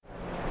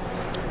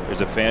There's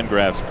a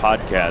Fangraphs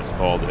podcast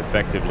called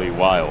Effectively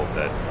Wild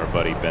that our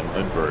buddy Ben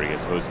Lindbergh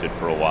has hosted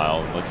for a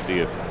while. And let's see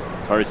if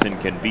Carson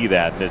can be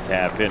that in this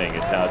half inning.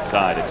 It's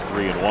outside. It's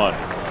 3-1.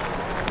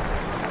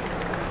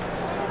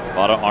 A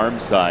lot of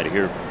arm side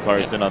here from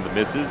Carson on the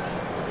misses.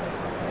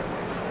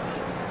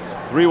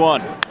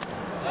 3-1.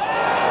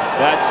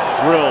 That's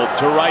drilled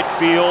to right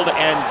field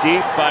and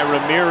deep by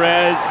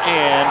Ramirez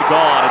and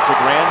gone. It's a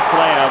grand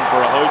slam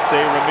for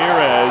Jose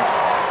Ramirez.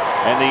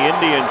 And the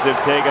Indians have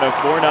taken a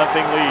 4-0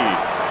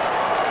 lead.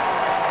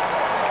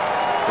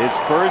 His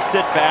first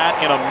at bat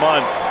in a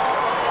month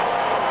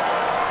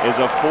is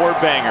a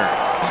four-banger.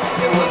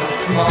 It was a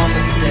small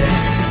mistake.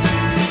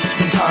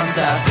 Sometimes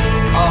that's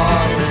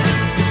all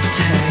it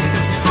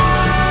takes.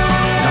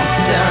 And I'm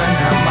staring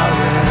at my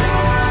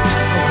wrist,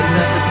 hoping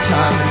that the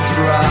time is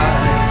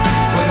right.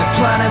 When the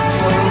planets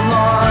will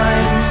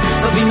align,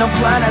 there'll be no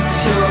planets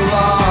to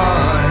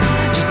align.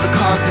 Just the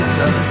carcass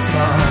of the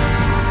sun.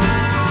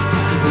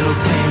 The little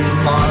painted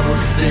marble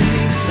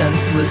spinning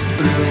senseless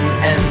through an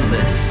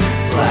endless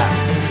black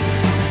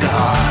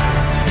sky.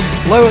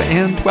 Hello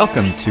and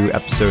welcome to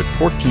episode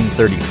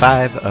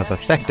 1435 of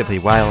Effectively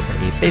Wild,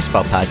 a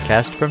baseball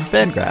podcast from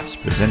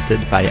Fangraphs, presented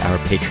by our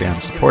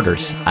Patreon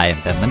supporters. I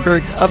am Ben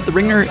Lindbergh of The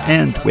Ringer,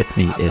 and with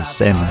me is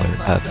Sam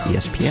Miller of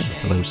ESPN.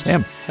 Hello,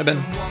 Sam. Hi,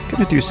 Ben.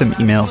 Going to do some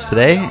emails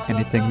today.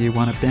 Anything you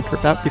want to banter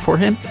about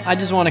beforehand? I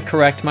just want to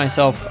correct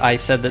myself. I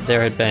said that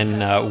there had been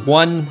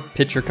one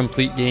pitcher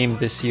complete game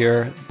this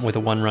year with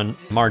a one-run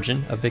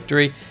margin of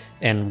victory,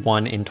 and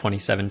one in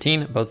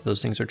 2017. Both of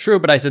those things are true,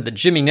 but I said that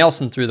Jimmy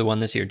Nelson threw the one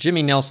this year.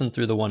 Jimmy Nelson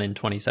threw the one in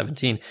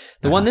 2017.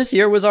 The one this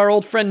year was our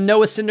old friend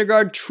Noah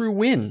Syndergaard, true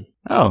win.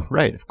 Oh,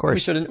 right, of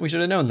course. We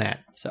should have known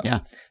that. So yeah.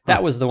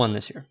 That was the one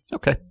this year.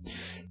 Okay.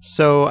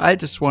 So I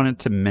just wanted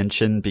to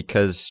mention,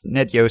 because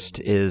Ned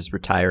Yost is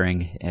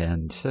retiring,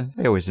 and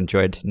I always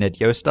enjoyed Ned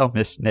Yost. I'll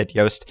miss Ned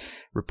Yost.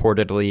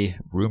 Reportedly,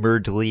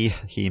 rumoredly,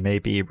 he may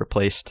be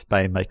replaced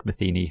by Mike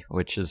Matheny,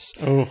 which is...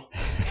 Oh.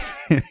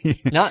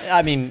 Not.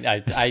 I mean,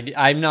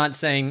 I'm not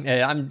saying.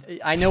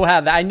 I know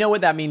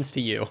what that means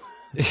to you.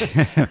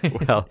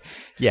 Well,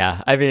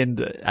 yeah. I mean,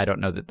 I don't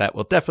know that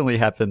will definitely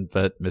happen,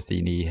 but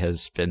Matheny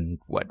has been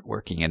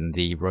working in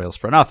the Royals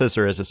front office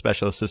or as a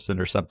special assistant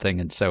or something,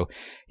 and so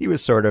he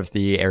was sort of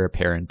the heir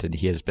apparent, and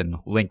he has been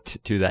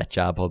linked to that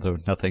job, although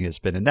nothing has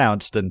been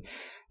announced. And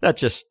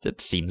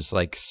it seems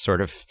like sort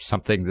of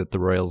something that the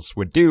Royals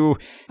would do.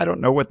 I don't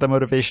know what the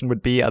motivation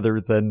would be other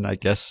than, I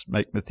guess,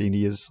 Mike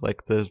Matheny is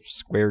like the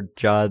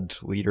square-jawed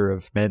leader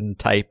of men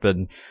type,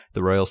 and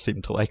the Royals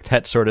seem to like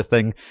that sort of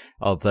thing.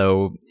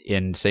 Although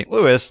in St.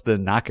 Louis, the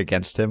knock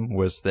against him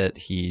was that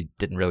he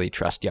didn't really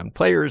trust young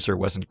players or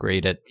wasn't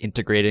great at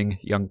integrating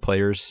young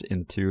players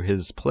into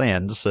his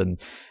plans,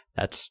 and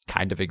that's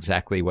kind of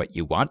exactly what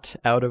you want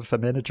out of a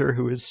manager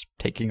who is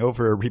taking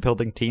over a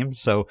rebuilding team.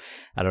 So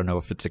I don't know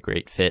if it's a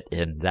great fit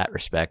in that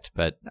respect,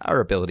 but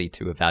our ability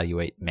to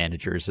evaluate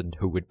managers and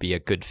who would be a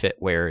good fit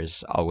where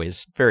is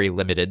always very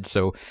limited.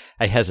 So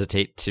I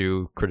hesitate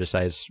to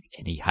criticize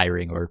any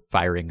hiring or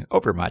firing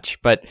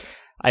overmuch. But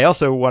I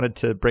also wanted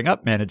to bring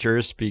up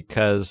managers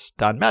because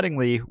Don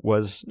Mattingly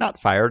was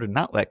not fired and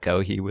not let go.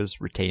 He was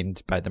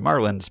retained by the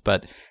Marlins,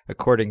 but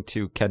according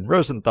to Ken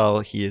Rosenthal,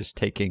 he is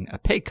taking a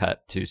pay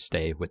cut to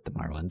stay with the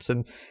Marlins.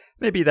 And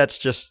maybe that's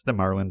just the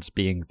Marlins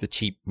being the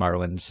cheap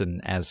Marlins.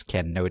 And as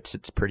Ken notes,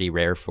 it's pretty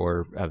rare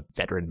for a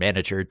veteran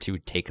manager to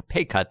take a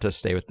pay cut to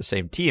stay with the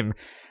same team.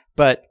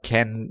 But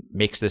Ken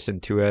makes this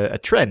into a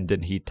trend,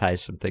 and he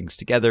ties some things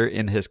together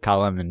in his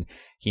column, and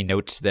he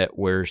notes that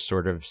we're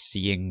sort of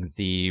seeing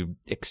the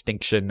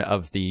extinction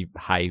of the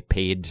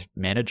high-paid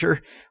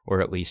manager,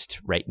 or at least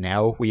right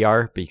now we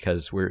are,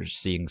 because we're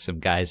seeing some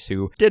guys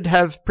who did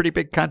have pretty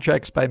big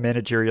contracts by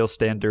managerial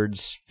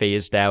standards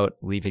phased out,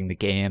 leaving the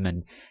game,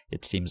 and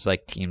it seems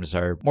like teams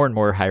are more and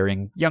more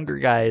hiring younger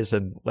guys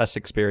and less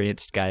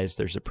experienced guys.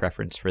 There's a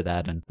preference for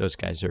that, and those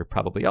guys are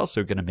probably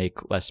also going to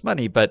make less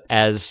money. But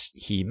as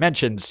he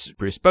mentions,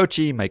 Bruce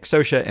Bochy, Mike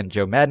Scioscia, and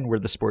Joe Maddon were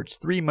the sport's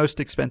three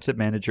most expensive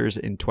managers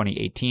in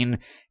 2018,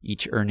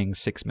 each earning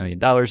 $6 million,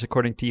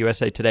 according to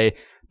USA Today.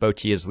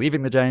 Bochy is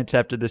leaving the Giants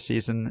after this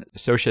season.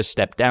 Scioscia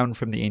stepped down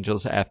from the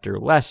Angels after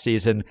last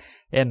season,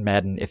 and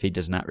Maddon, if he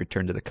does not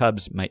return to the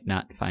Cubs, might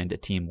not find a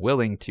team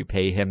willing to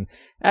pay him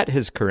at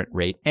his current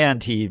rate.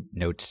 And he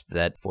notes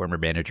that former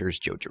managers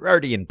Joe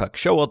Girardi and Buck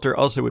Showalter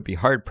also would be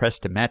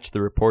hard-pressed to match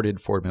the reported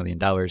 $4 million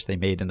they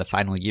made in the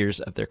final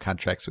years of their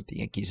contracts with the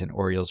Yankees and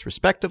Orioles,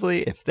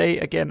 respectively, if they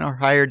again are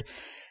hired.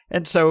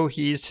 And so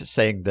he's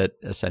saying that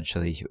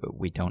essentially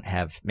we don't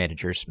have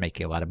managers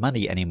making a lot of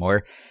money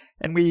anymore.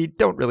 And we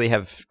don't really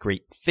have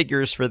great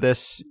figures for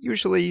this.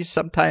 Usually,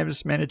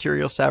 sometimes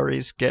managerial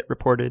salaries get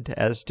reported,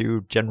 as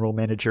do general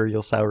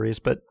managerial salaries,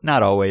 but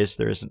not always.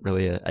 There isn't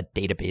really a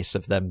database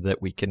of them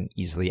that we can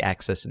easily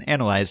access and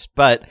analyze.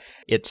 But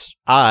it's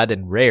odd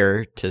and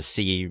rare to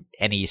see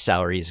any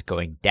salaries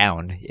going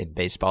down in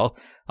baseball,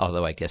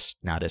 although I guess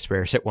not as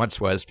rare as it once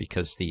was,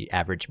 because the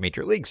average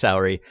major league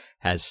salary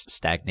has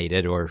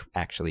stagnated or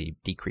actually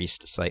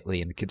decreased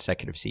slightly in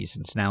consecutive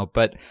seasons now.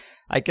 But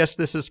I guess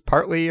this is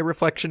partly a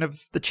reflection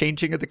of the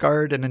changing of the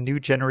guard and a new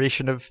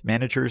generation of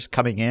managers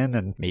coming in,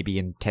 and maybe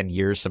in 10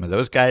 years some of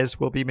those guys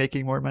will be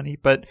making more money.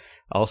 But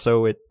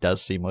also it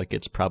does seem like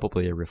it's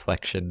probably a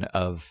reflection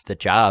of the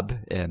job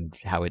and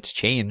how it's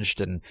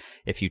changed. And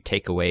if you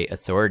take away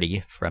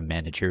authority from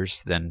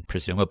managers, then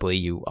presumably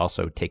you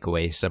also take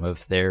away some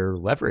of their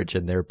leverage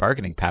and their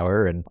bargaining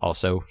power and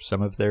also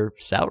some of their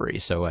salary.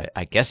 So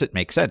I guess it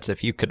makes sense.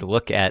 If you could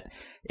look at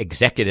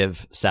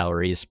executive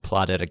salaries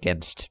plotted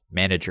against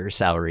manager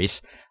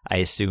salaries, I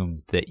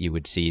assume that you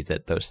would see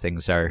that those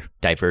things are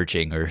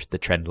diverging, or the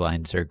trend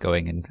lines are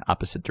going in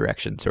opposite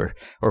directions, or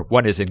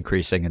one is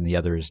increasing and the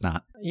other is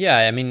not. Yeah,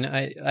 I mean,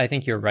 I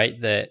think you're right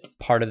that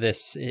part of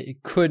this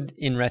it could,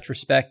 in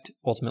retrospect,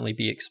 ultimately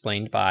be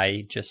explained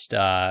by just,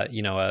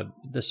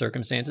 the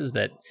circumstances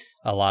that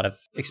a lot of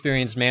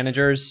experienced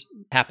managers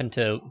happen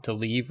to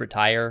leave,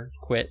 retire,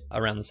 quit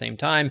around the same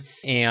time.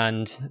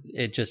 And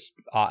it just,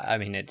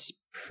 it's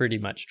pretty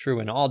much true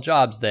in all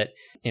jobs that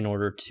in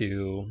order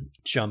to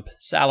jump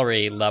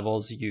salary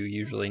levels, you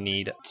usually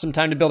need some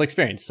time to build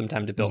experience, some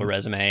time to build a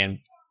resume, and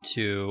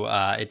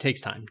it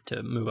takes time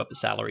to move up the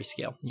salary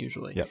scale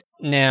usually. Yep.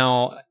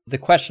 Now, the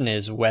question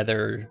is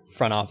whether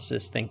front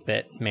offices think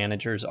that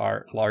managers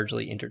are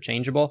largely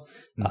interchangeable.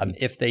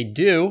 If they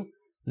do,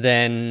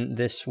 then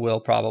this will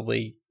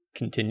probably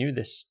continue.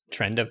 This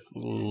trend of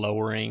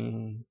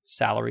lowering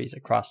salaries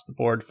across the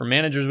board for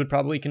managers would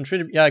probably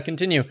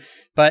continue.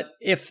 But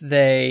if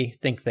they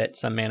think that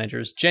some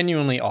managers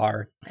genuinely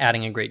are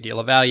adding a great deal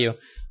of value,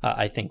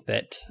 I think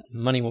that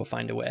money will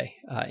find a way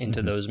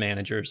into those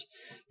managers'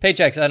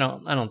 paychecks.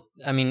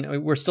 I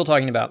mean, we're still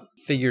talking about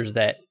figures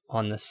that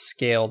on the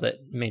scale that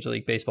Major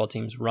League Baseball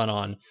teams run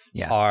on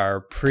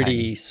are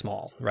pretty tiny.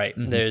 Small, right?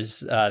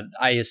 There's,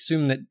 I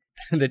assume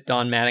that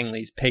Don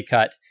Mattingly's pay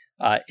cut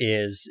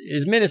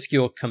is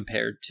minuscule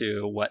compared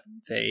to what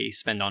they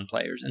spend on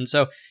players. And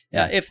so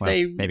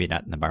maybe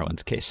not in the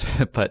Marlins case,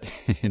 but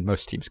in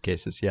most teams'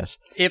 cases, yes.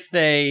 If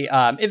they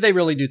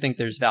really do think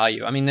there's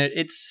value, I mean, it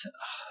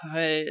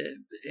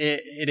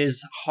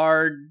is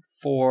hard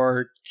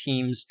for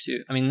teams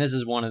to, I mean, this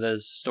is one of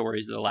those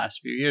stories of the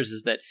last few years,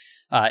 is that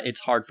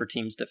it's hard for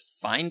teams to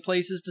find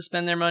places to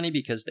spend their money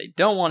because they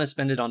don't want to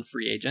spend it on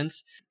free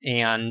agents.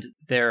 And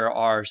there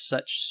are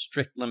such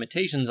strict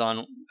limitations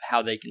on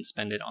how they can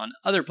spend it on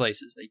other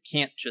places. They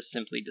can't just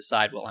simply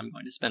decide, well, I'm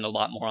going to spend a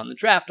lot more on the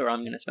draft, or I'm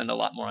going to spend a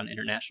lot more on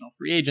international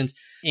free agents.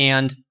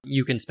 And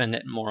you can spend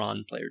it more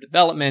on player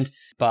development,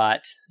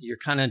 but you're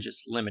kind of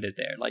just limited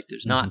there. Like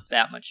there's not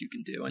that much you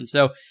can do. And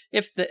so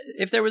if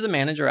there was a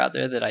manager out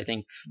there that I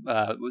think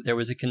there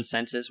was a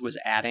consensus was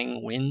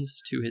adding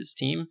wins to his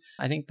team,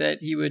 I think that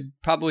he would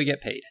probably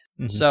get paid.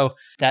 So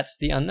that's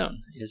the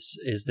unknown.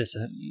 Is this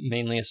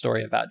mainly a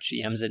story about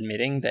GMs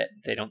admitting that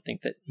they don't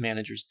think that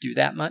managers do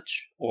that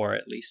much, or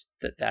at least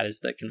that is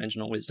the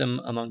conventional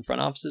wisdom among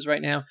front offices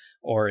right now?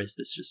 Or is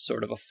this just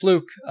sort of a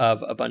fluke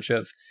of a bunch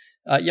of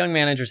young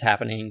managers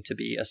happening to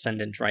be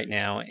ascendant right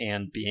now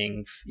and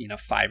being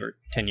 5 or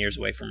 10 years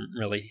away from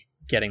really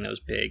getting those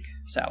big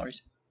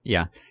salaries?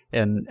 Yeah.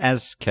 And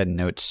as Ken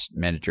notes,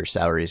 manager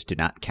salaries do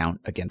not count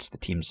against the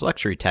team's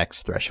luxury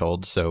tax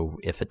threshold. So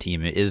if a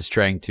team is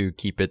trying to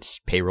keep its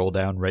payroll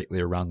down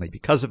rightly or wrongly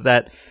because of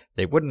that,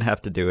 they wouldn't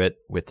have to do it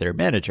with their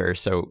manager.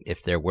 So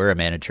if there were a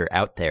manager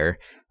out there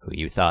who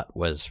you thought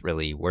was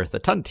really worth a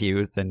ton to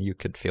you, then you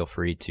could feel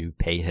free to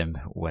pay him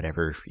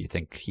whatever you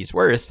think he's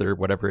worth or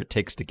whatever it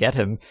takes to get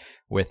him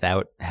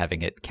without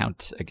having it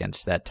count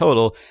against that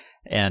total.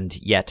 And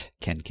yet,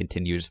 Ken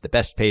continues, the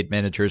best paid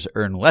managers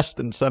earn less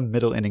than some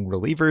middle inning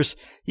relievers,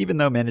 even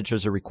though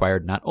managers are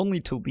required not only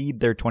to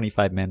lead their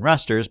 25-man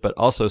rosters, but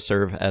also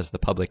serve as the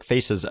public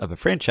faces of a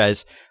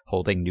franchise,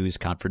 holding news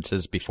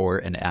conferences before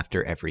and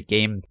after every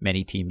game.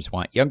 Many teams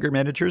want younger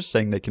managers,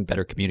 saying they can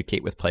better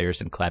communicate with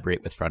players and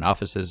collaborate with front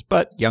offices,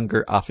 but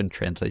younger often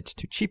translates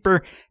to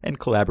cheaper, and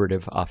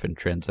collaborative often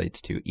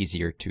translates to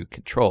easier to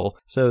control.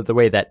 So the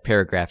way that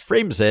paragraph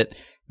frames it,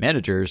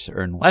 managers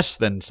earn less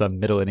than some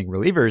middle inning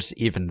relievers,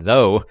 even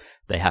though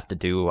they have to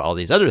do all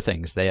these other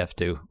things. They have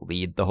to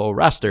lead the whole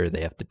roster.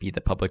 They have to be the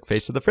public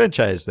face of the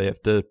franchise. They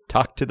have to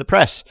talk to the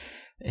press.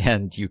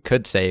 And you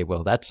could say,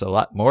 well, that's a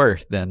lot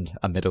more than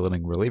a middle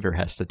inning reliever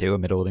has to do. A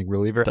middle inning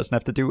reliever doesn't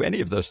have to do any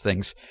of those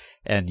things.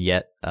 And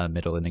yet a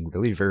middle inning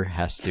reliever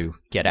has to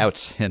get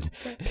outs and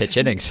pitch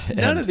innings.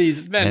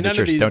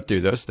 Managers don't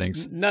do those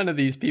things. None of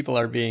these people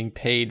are being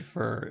paid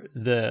for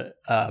the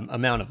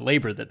amount of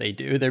labor that they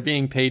do. They're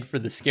being paid for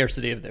the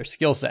scarcity of their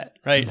skill set,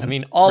 right? I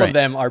mean, all of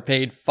them are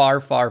paid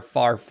far, far,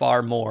 far,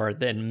 far more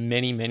than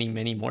many, many,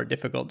 many more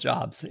difficult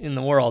jobs in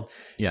the world.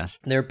 Yes.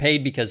 They're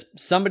paid because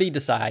somebody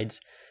decides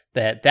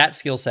that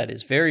skill set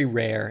is very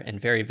rare and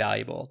very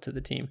valuable to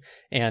the team.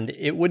 And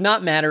it would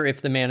not matter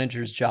if the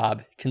manager's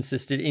job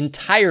consisted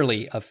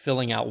entirely of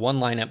filling out one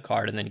lineup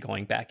card and then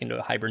going back into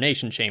a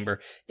hibernation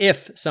chamber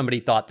if somebody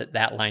thought that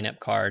lineup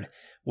card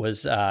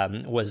was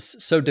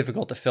so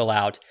difficult to fill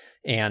out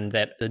and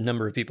that the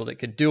number of people that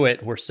could do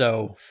it were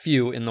so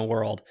few in the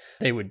world,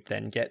 they would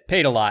then get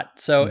paid a lot.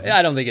 So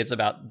I don't think it's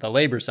about the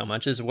labor so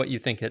much as what you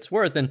think it's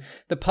worth. And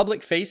the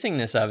public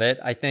facingness of it,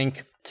 I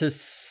think to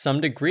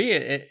some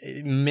degree,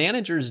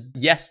 managers,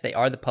 yes, they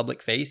are the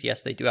public face.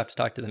 Yes, they do have to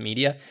talk to the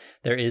media.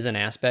 There is an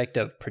aspect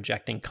of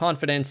projecting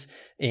confidence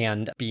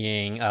and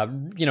being,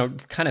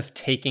 kind of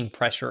taking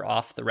pressure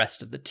off the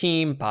rest of the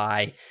team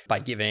by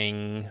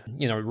giving,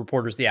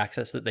 reporters the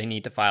access that they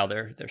need to file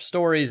their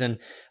stories and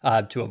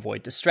to avoid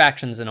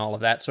distractions and all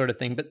of that sort of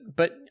thing.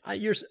 But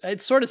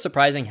it's sort of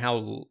surprising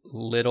how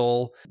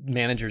little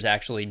managers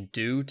actually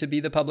do to be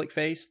the public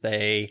face.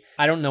 I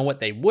don't know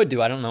what they would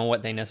do. I don't know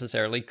what they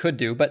necessarily could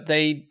do, but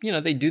they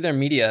do their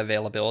media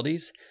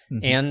availabilities,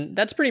 and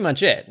that's pretty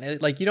much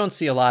it. Like, you don't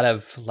see a lot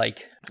of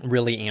like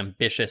really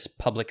ambitious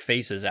public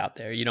faces out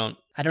there.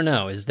 I don't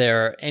know. Is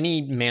there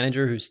any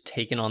manager who's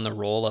taken on the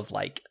role of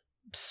like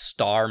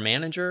star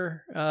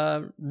manager,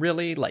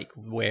 really? Like,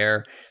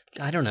 where,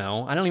 I don't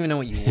know. I don't even know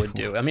what you would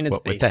do. I mean, it's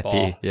baseball.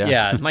 Would that be?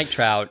 Yeah. Mike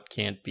Trout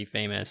can't be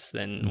famous.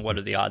 Then what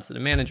are the odds that a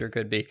manager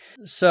could be?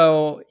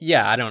 So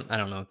yeah, I don't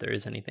know if there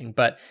is anything,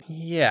 but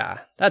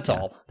yeah, that's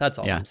all. That's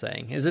all I'm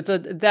saying. Is it's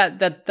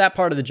that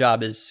part of the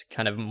job is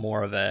kind of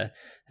more of an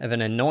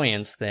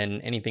annoyance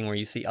than anything where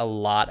you see a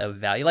lot of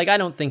value. Like, I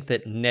don't think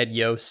that Ned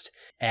Yost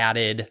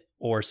added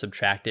or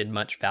subtracted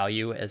much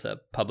value as a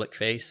public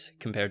face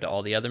compared to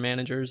all the other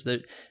managers.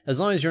 That as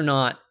long as you're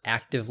not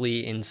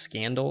actively in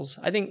scandals,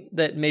 I think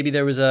that maybe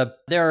there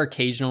are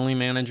occasionally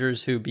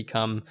managers who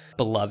become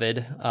beloved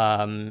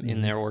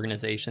in their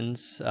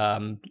organizations.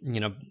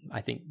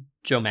 I think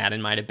Joe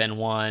Maddon might have been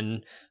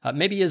one,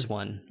 maybe is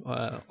one,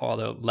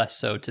 although less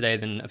so today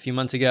than a few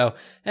months ago.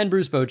 And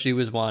Bruce Bochy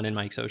was one, and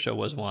Mike Scioscia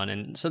was one,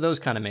 and so those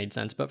kind of made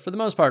sense. But for the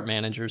most part,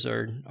 managers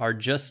are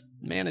just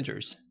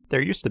managers.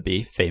 There used to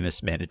be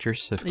famous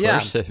managers, of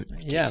course.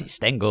 Casey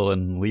Stengel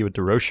and Leo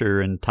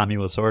DeRocher and Tommy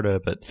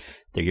Lasorda, but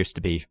there used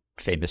to be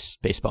famous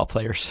baseball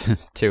players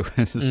too.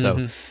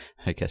 So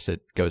I guess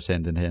it goes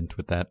hand in hand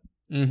with that.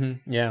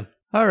 Yeah.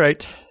 All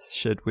right.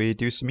 Should we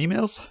do some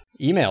emails?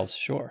 Emails,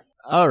 sure.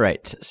 All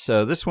right,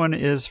 so this one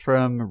is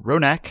from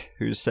Ronak,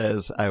 who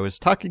says, I was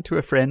talking to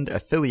a friend, a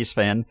Phillies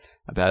fan,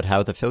 about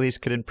how the Phillies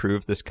could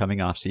improve this coming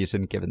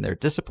offseason given their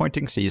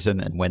disappointing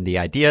season, and when the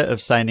idea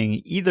of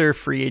signing either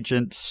free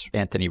agents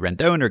Anthony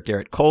Rendon or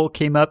Garrett Cole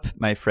came up,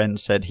 my friend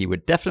said he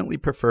would definitely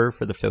prefer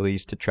for the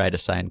Phillies to try to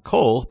sign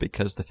Cole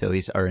because the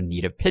Phillies are in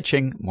need of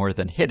pitching more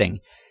than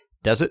hitting.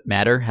 Does it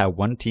matter how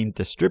one team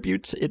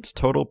distributes its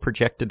total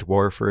projected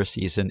WAR for a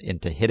season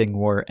into hitting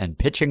WAR and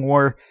pitching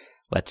WAR?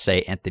 Let's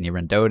say Anthony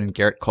Rendon and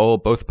Garrett Cole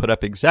both put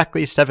up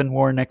exactly 7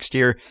 WAR next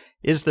year.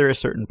 Is there a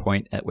certain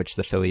point at which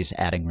the Phillies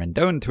adding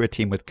Rendon to a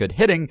team with good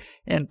hitting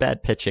and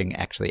bad pitching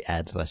actually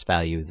adds less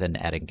value than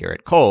adding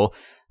Garrett Cole?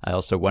 I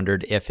also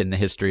wondered if in the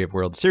history of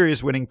World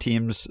Series winning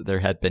teams,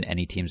 there had been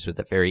any teams with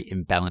a very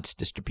imbalanced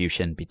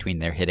distribution between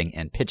their hitting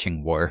and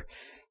pitching WAR.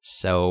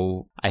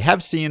 So I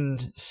have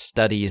seen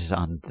studies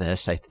on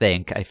this, I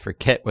think. I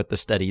forget what the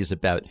studies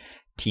about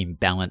team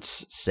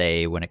balance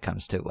say when it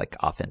comes to like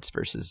offense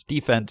versus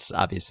defense.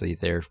 Obviously,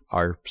 there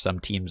are some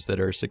teams that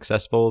are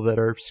successful that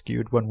are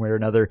skewed one way or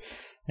another.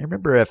 I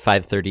remember a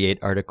 538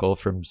 article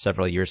from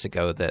several years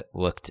ago that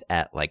looked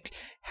at like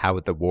how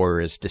the WAR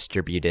is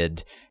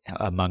distributed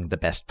among the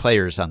best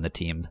players on the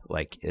team.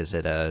 Like, is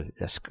it a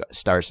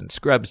stars and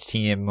scrubs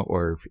team,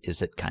 or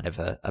is it kind of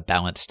a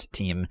balanced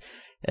team?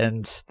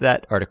 And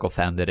that article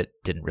found that it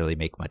didn't really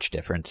make much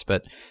difference,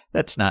 but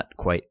that's not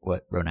quite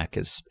what Ronak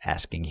is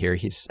asking here.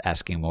 He's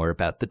asking more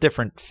about the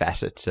different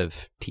facets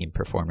of team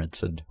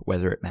performance and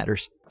whether it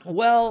matters.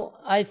 Well,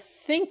 I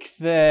think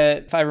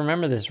that if I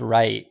remember this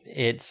right,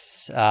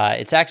 it's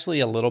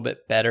actually a little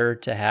bit better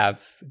to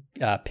have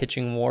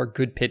pitching WAR,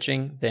 good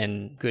pitching,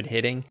 than good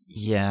hitting.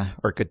 Yeah,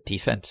 or good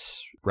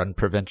defense, run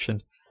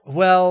prevention.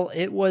 Well,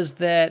 it was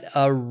that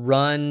a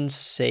run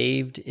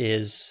saved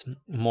is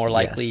more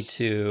likely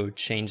to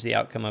change the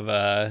outcome of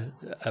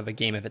a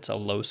game if it's a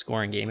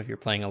low-scoring game, if you're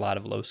playing a lot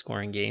of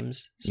low-scoring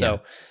games.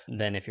 So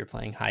than if you're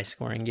playing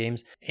high-scoring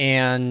games.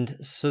 And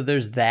so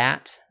there's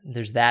that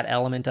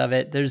element of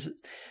it.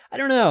 I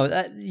don't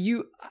know.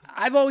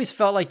 I've always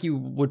felt like you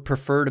would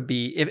prefer to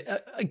be,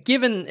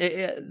 given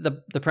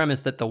the premise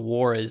that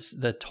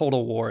the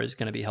total WAR is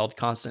going to be held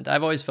constant.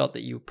 I've always felt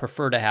that you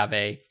prefer to have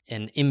an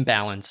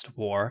imbalanced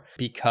WAR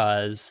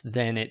because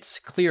then it's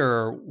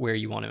clearer where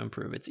you want to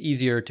improve. It's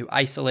easier to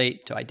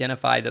isolate, to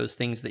identify those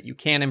things that you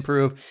can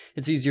improve.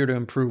 It's easier to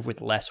improve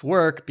with less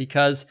work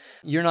because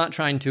you're not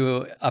trying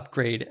to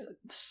upgrade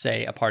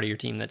say, a part of your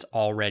team that's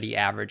already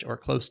average or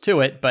close to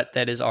it, but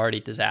that is already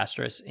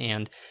disastrous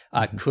and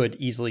could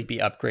easily be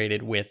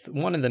upgraded with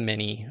one of the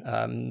many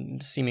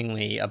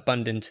seemingly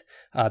abundant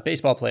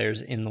baseball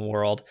players in the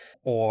world,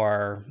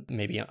 or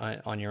maybe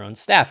on your own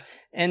staff.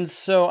 And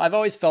so I've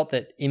always felt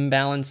that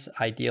imbalance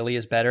ideally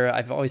is better.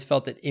 I've always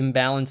felt that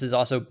imbalance is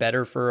also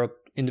better for a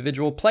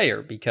individual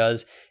player,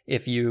 because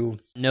if you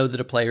know that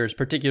a player is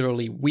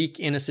particularly weak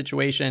in a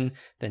situation,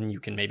 then you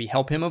can maybe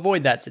help him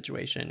avoid that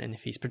situation. And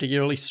if he's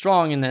particularly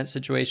strong in a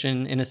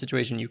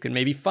situation, you can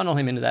maybe funnel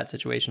him into that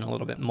situation a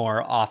little bit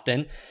more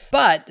often.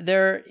 But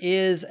there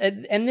is,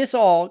 and this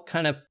all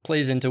kind of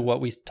plays into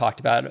what we talked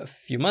about a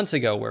few months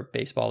ago, where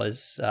baseball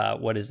is,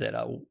 what is it,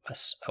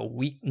 a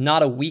weak,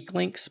 not a weak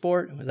link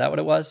sport? Was that what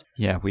it was?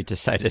 Yeah, we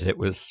decided it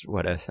was,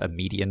 a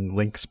median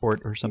link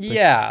sport or something?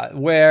 Yeah,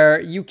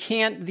 where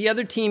the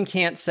other team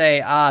can't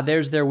say,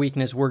 there's their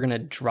weakness, we're going to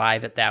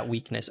drive at that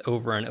weakness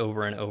over and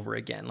over and over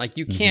again. Like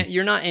you can't,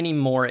 you're not any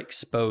more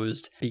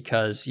exposed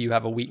because you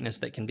have a weakness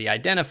that can be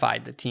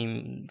identified. The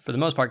team, for the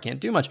most part, can't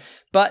do much.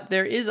 But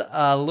there is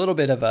a little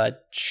bit of a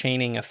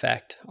chaining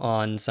effect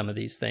on some of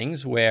these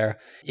things where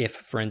if,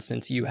 for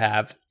instance, you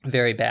have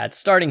very bad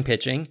starting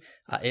pitching,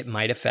 it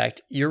might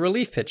affect your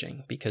relief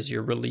pitching, because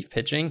your relief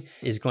pitching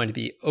is going to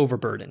be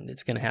overburdened.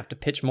 It's going to have to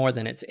pitch more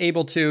than it's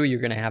able to. You're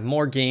going to have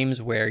more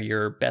games where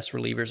your best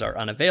relievers are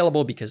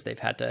unavailable because they've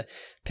had to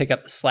pick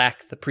up the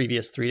slack the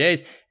previous 3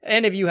 days.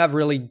 And if you have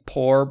really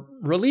poor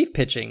relief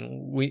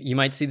pitching, you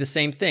might see the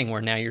same thing,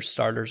 where now your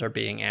starters are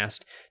being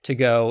asked to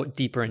go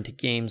deeper into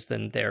games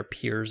than their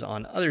peers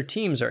on other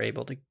teams are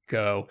able to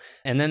go.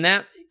 And then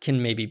that can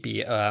maybe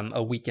be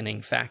a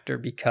weakening factor,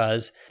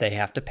 because they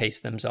have to pace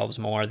themselves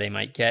more. They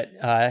might get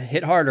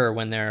hit harder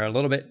when they're a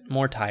little bit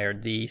more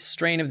tired. The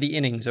strain of the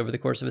innings over the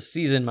course of a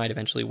season might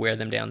eventually wear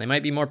them down. They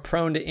might be more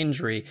prone to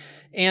injury.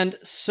 And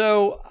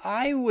so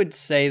I would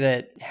say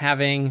that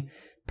having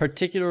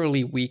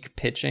particularly weak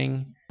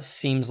pitching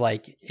seems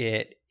like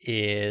it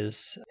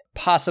is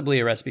possibly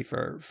a recipe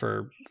for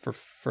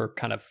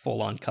kind of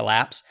full-on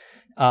collapse.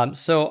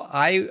 So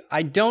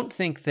I don't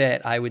think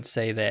that I would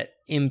say that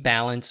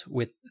imbalance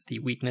with the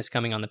weakness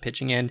coming on the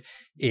pitching end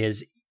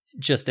is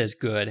just as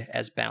good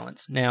as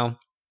balance. Now,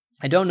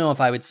 I don't know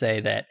if I would say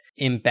that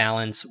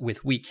imbalance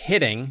with weak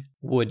hitting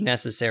would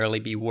necessarily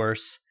be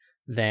worse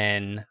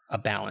than a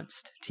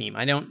balanced team.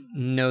 I don't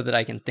know that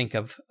I can think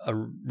of a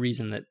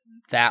reason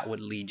that would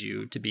lead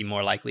you to be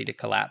more likely to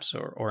collapse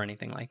or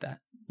anything like that.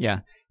 Yeah.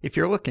 If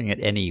you're looking at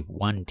any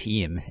one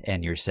team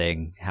and you're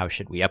saying, how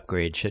should we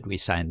upgrade? Should we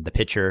sign the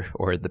pitcher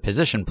or the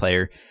position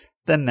player?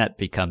 Then that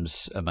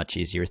becomes a much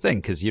easier thing,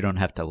 because you don't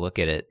have to look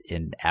at it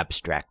in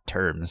abstract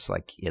terms,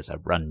 like is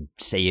a run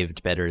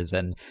saved better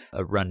than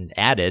a run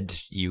added.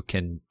 You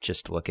can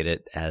just look at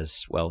it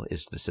as, well,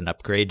 is this an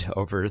upgrade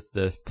over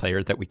the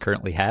player that we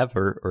currently have,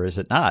 or is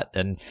it not?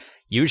 And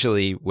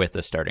usually with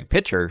a starting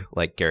pitcher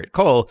like Gerrit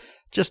Cole,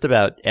 just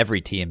about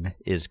every team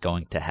is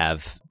going to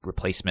have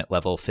replacement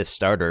level fifth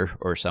starter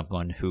or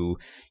someone who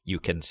you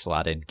can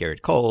slot in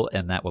Gerrit Cole,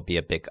 and that will be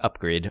a big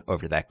upgrade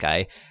over that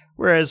guy.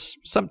 Whereas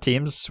some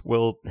teams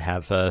will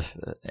have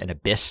an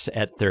abyss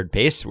at third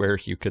base where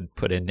you could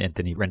put in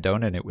Anthony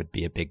Rendon and it would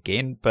be a big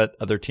gain, but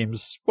other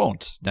teams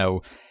won't.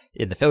 Now,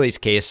 in the Phillies'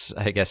 case,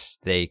 I guess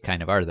they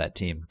kind of are that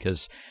team,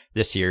 because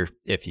this year,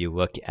 if you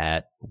look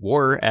at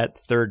WAR at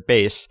third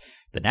base,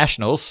 the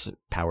Nationals,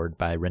 powered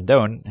by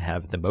Rendon,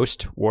 have the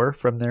most WAR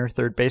from their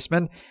third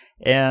baseman,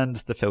 and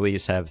the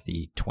Phillies have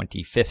the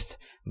 25th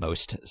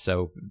most,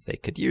 so they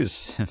could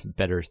use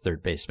better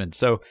third basemen.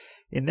 So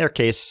in their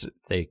case,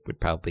 they would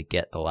probably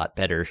get a lot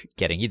better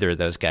getting either of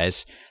those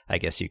guys. I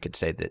guess you could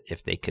say that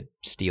if they could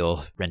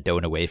steal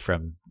Rendon away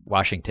from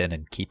Washington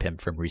and keep him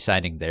from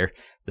re-signing there,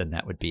 then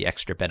that would be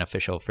extra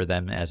beneficial for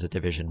them as a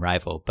division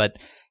rival. But,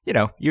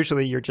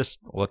 usually you're just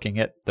looking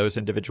at those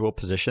individual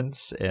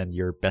positions and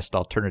your best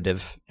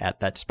alternative at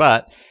that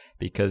spot,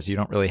 because you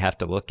don't really have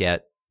to look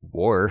at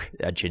WAR,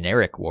 a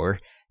generic WAR.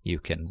 You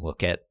can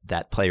look at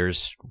that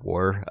player's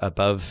WAR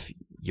above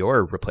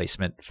your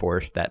replacement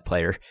for that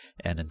player.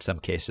 And in some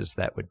cases,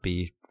 that would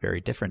be very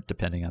different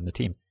depending on the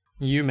team.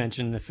 You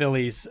mentioned the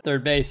Phillies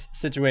third base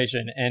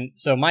situation. And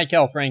so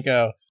Maikel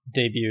Franco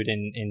debuted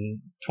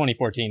in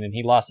 2014, and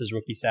he lost his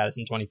rookie status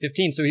in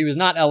 2015. So he was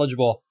not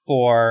eligible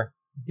for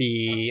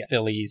the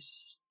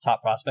Phillies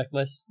top prospect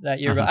list that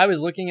year. But I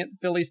was looking at the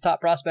Phillies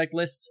top prospect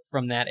lists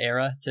from that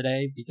era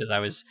today, because I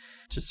was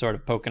just sort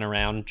of poking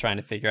around trying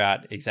to figure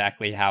out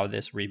exactly how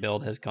this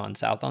rebuild has gone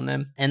south on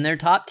them. And their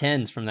top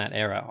 10s from that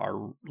era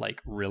are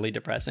like really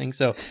depressing.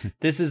 So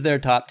this is their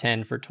top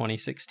 10 for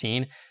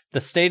 2016.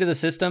 The state of the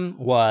system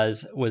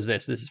was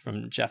this. This is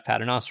from Jeff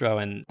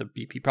Paternostro and the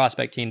BP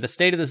prospect team. The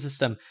state of the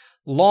system: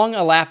 long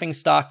a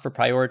laughingstock for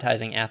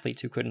prioritizing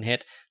athletes who couldn't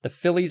hit, the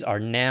Phillies are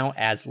now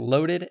as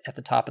loaded at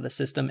the top of the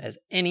system as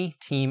any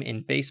team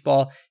in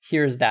baseball.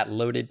 Here's that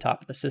loaded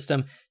top of the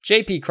system: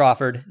 J.P.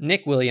 Crawford,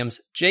 Nick Williams,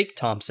 Jake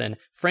Thompson,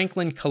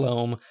 Franklin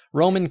Colomb,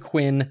 Roman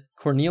Quinn,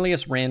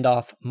 Cornelius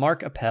Randolph,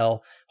 Mark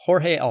Appel,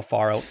 Jorge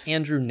Alfaro,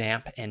 Andrew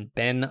Knapp, and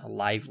Ben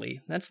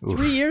Lively. That's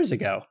 3 years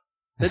ago.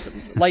 That's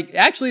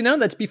actually, no,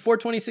 that's before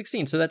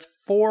 2016. So that's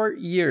 4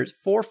 years,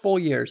 4 full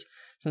years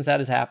since that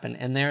has happened.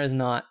 And there is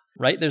not,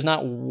 right? There's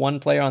not one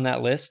player on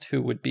that list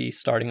who would be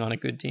starting on a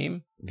good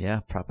team. Yeah,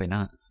 probably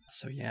not.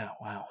 So yeah,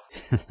 wow.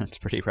 That's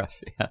pretty rough.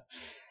 Yeah.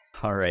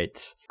 All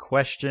right.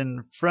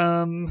 Question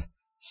from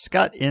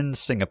Scott in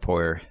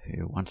Singapore,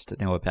 who wants to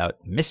know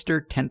about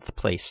Mr. 10th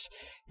Place.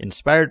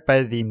 Inspired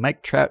by the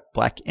Mike Trout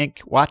Black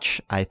Ink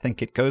watch, I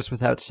think it goes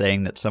without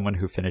saying that someone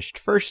who finished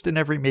first in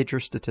every major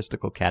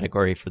statistical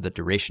category for the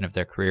duration of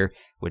their career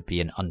would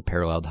be an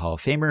unparalleled Hall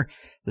of Famer.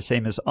 The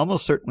same is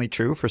almost certainly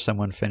true for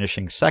someone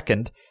finishing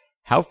second.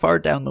 How far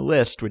down the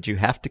list would you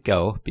have to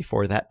go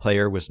before that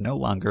player was no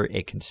longer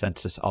a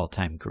consensus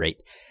all-time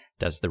great?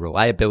 Does the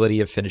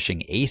reliability of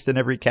finishing 8th in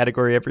every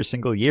category every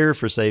single year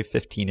for, say,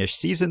 15-ish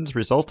seasons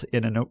result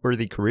in a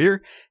noteworthy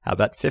career? How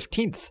about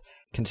 15th?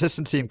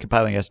 Consistency in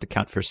compiling has to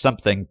count for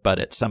something, but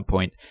at some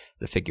point,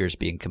 the figures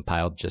being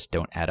compiled just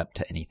don't add up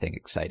to anything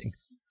exciting.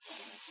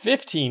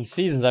 15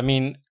 seasons. I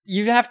mean,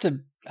 you'd have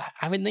to,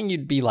 I would think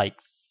you'd be like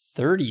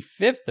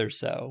 35th or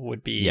so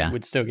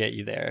would still get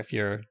you there if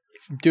you're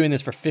doing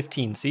this for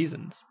 15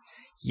 seasons.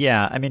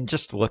 Yeah, I mean,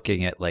 just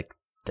looking at like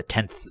the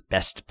 10th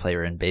best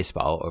player in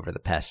baseball over the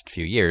past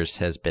few years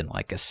has been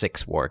like a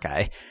 6-WAR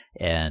guy,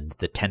 and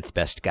the 10th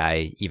best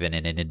guy, even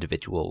in an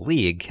individual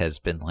league, has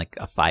been like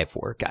a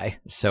 5-WAR guy.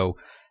 So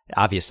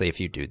obviously, if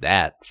you do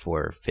that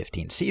for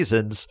 15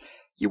 seasons,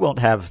 you won't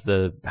have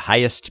the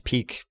highest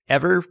peak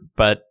ever,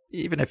 but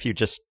even if you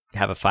just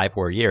have a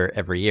 5-WAR year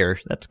every year,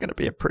 that's going to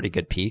be a pretty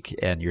good peak,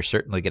 and you're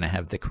certainly going to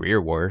have the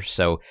career WAR.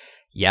 So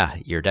yeah,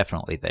 you're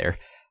definitely there.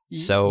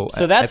 So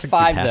that's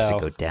 5 have though.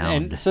 To go down.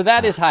 And so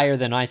that is higher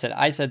than I said.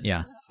 I said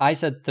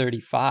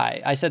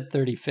 35. I said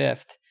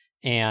 35th.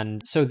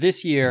 And so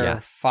this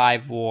year,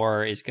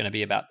 5-WAR is going to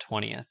be about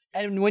 20th.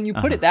 And when you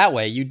put it that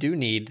way, you do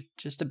need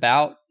just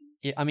about,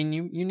 I mean,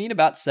 you need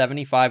about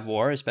 75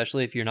 WAR,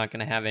 especially if you're not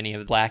going to have any of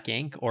the black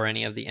ink or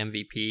any of the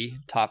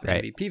top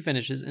MVP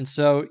finishes. And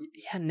so,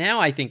 yeah, now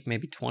I think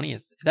maybe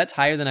 20th. That's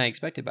higher than I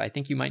expected, but I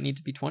think you might need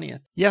to be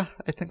 20th. Yeah,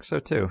 I think so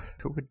too.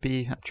 Who would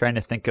be, I'm trying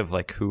to think of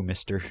like who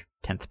Mr.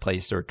 10th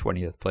place or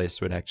 20th place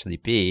would actually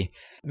be.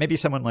 Maybe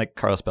someone like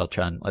Carlos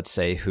Beltran, let's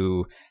say,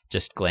 who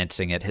just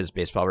glancing at his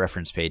baseball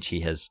reference page,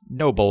 he has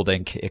no bold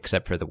ink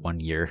except for the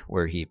 1 year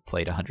where he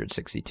played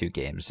 162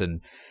 games.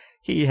 And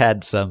he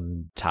had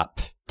some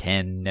top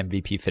 10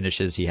 MVP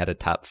finishes. He had a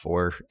top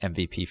 4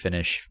 MVP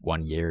finish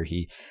 1 year.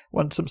 He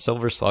won some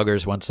Silver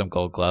Sluggers, won some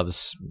Gold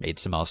Gloves, made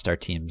some All-Star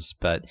teams,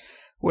 but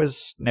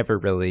was never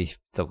really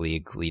the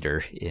league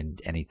leader in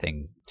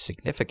anything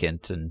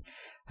significant. And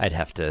I'd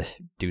have to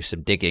do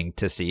some digging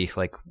to see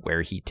like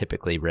where he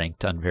typically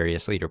ranked on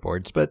various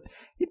leaderboards, but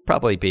he'd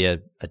probably be a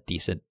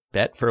decent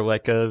bet for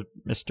like a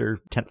Mr.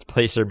 10th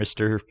place or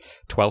Mr.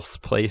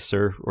 12th place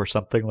or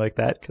something like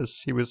that,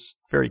 because he was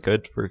very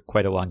good for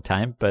quite a long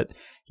time, but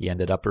he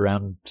ended up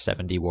around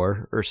 70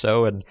 WAR or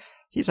so, and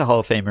he's a Hall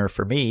of Famer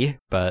for me,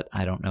 but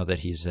I don't know that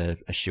he's a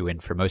shoo-in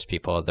for most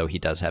people, although he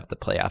does have the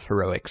playoff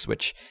heroics,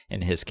 which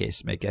in his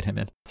case may get him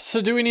in.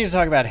 So do we need to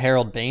talk about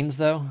Harold Baines,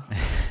 though?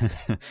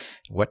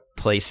 What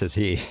place is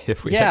he?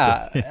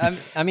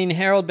 I mean,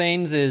 Harold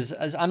Baines is,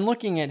 as I'm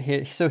looking at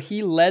his, so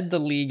he led the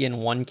league in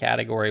one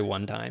category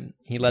one time.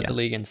 He led the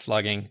league in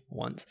slugging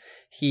once.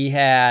 He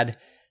had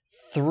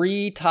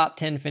 3 top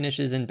 10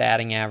 finishes in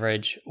batting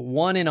average,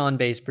 1 in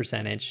on-base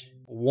percentage,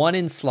 1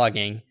 in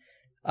slugging,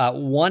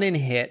 1 in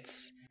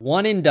hits,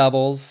 1 in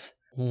doubles,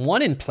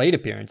 1 in plate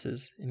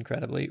appearances,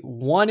 incredibly,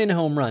 1 in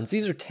home runs.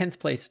 These are 10th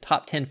place,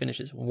 top 10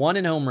 finishes. 1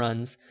 in home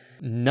runs,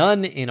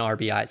 none in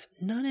RBIs.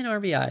 None in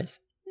RBIs.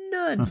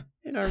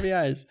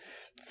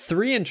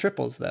 3 in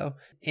triples, though.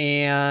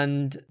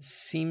 And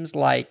seems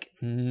like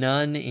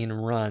none in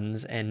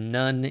runs and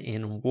none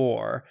in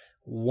WAR.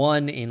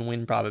 1 in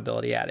win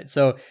probability added.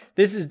 So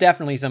this is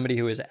definitely somebody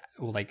who is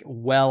like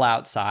well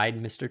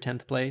outside Mr.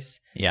 10th place.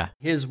 Yeah.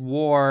 His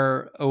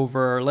WAR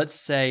over, let's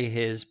say,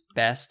 his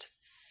best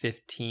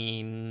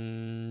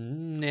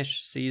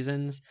 15-ish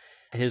seasons,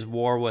 his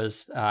WAR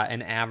was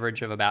an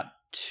average of about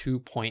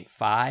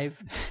 2.5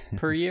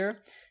 per year.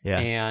 Yeah.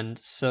 And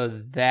so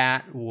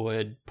that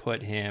would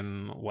put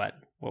him, what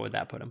would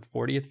that put him?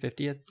 40th,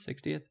 50th,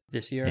 60th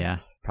this year? Yeah,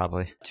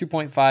 probably.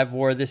 2.5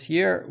 WAR this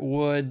year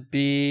would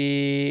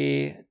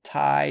be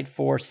tied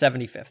for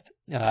 75th,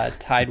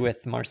 tied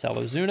with Marcell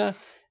Ozuna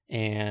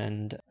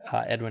and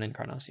Edwin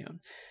Encarnacion,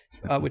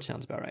 which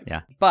sounds about right.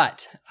 Yeah.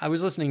 But I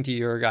was listening to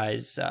your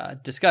guys'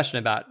 discussion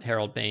about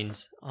Harold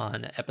Baines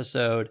on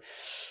episode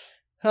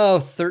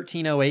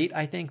 1308,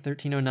 I think,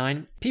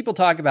 1309. People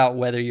talk about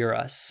whether you're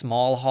a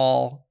small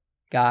hall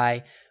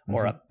guy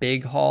or a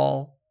big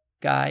hall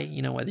guy,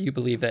 you know, whether you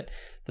believe that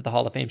the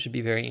Hall of Fame should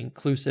be very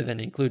inclusive and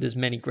include as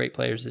many great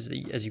players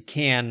as you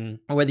can,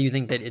 or whether you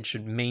think that it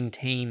should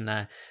maintain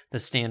the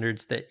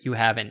standards that you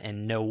have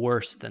and no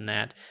worse than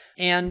that.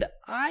 And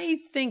I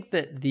think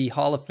that the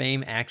Hall of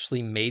Fame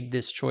actually made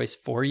this choice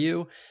for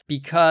you,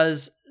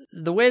 because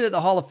the way that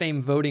the Hall of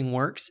Fame voting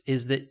works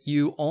is that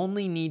you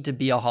only need to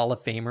be a Hall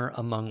of Famer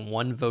among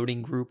one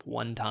voting group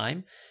one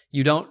time.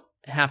 You don't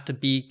have to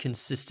be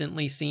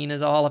consistently seen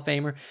as a Hall of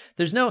Famer.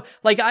 There's no,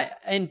 like,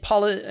 in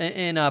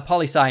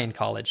poli-sci in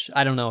college,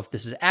 I don't know if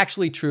this is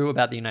actually true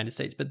about the United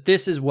States, but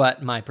this is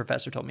what my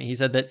professor told me. He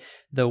said that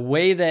the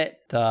way that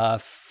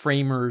the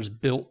framers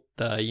built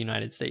the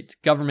United States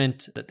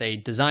government, that they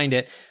designed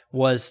it,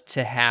 was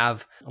to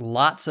have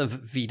lots of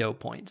veto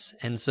points.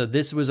 And so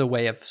this was a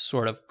way of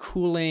sort of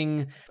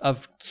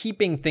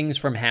keeping things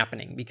from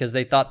happening, because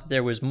they thought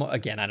there was more,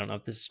 again, I don't know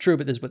if this is true,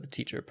 but this is what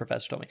the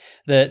professor told me,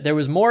 that there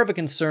was more of a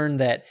concern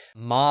that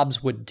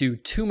mobs would do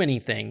too many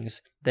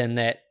things than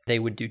that they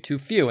would do too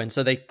few. And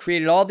so they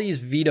created all these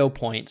veto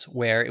points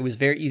where it was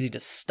very easy to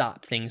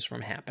stop things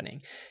from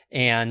happening.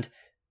 And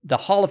the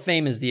Hall of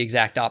Fame is the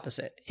exact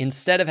opposite.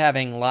 Instead of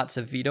having lots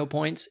of veto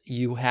points,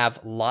 you have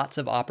lots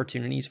of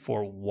opportunities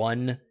for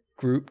one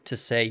group to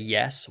say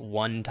yes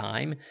one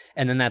time,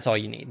 and then that's all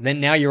you need.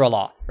 Then now you're a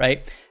law,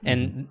 right?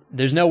 And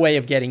there's no way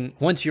of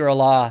once you're a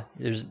law,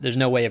 there's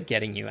no way of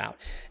getting you out.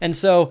 And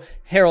so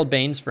Harold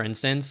Baines, for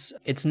instance,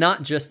 it's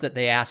not just that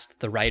they asked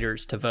the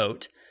writers to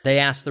vote. They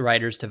asked the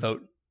writers to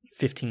vote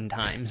 15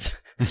 times.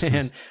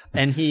 and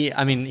he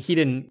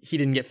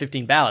didn't get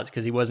 15 ballots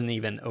because he wasn't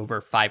even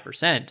over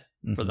 5%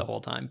 for the whole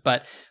time.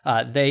 But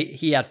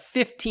he had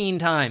 15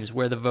 times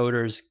where the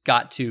voters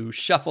got to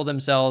shuffle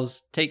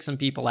themselves, take some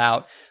people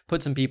out,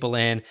 put some people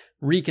in,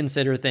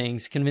 reconsider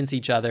things, convince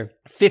each other.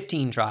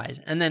 15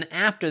 tries. And then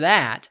after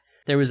that,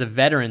 there was a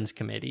veterans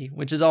committee,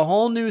 which is a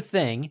whole new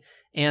thing.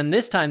 And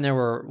this time there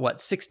were,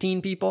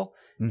 16 people?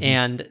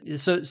 And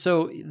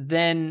so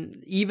then,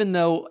 even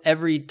though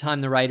every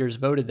time the writers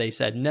voted, they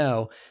said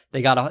no,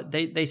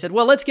 they said,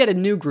 well, let's get a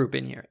new group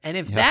in here. And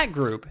if that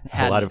group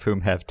had a lot of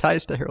whom have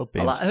ties to Harold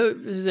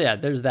Baines. Yeah,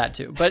 there's that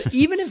too. But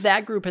even if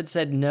that group had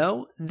said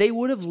no, they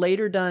would have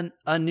later done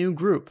a new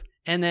group,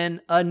 and then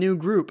a new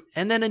group,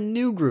 and then a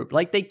new group.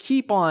 Like they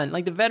keep on,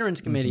 like the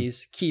veterans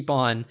committees keep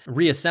on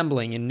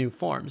reassembling in new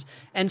forms.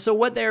 And so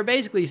what they're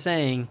basically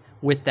saying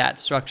with that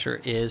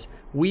structure is,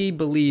 we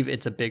believe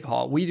it's a big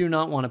hall. We do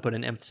not want to put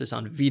an emphasis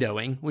on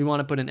vetoing. We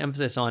want to put an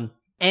emphasis on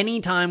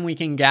anytime we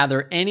can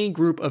gather any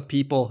group of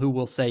people who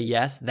will say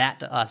yes, that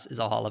to us is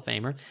a Hall of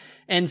Famer.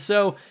 And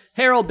so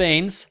Harold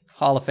Baines,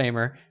 Hall of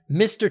Famer,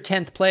 Mr.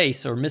 10th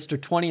place or Mr.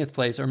 20th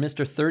place or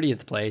Mr.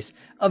 30th place,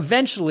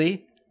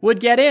 eventually would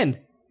get in.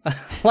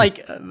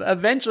 Like,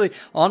 eventually,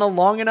 on a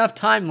long enough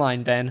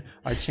timeline, Ben,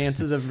 our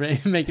chances of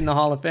making the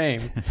Hall of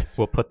Fame.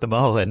 We'll put them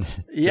all in.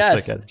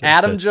 Yes, like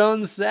Adam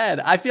Jones said.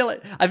 I feel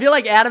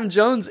like Adam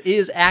Jones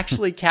is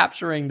actually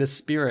capturing the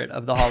spirit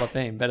of the Hall of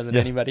Fame better than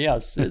anybody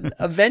else.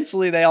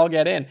 Eventually, they all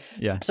get in.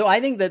 Yeah. So I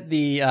think that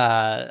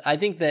Mr.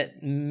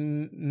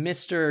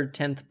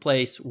 10th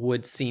place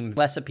would seem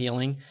less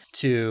appealing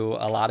to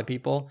a lot of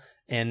people.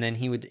 And then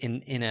he would,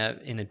 in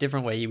a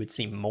different way, he would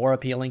seem more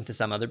appealing to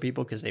some other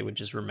people because they would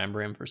just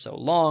remember him for so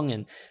long,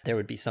 and there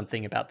would be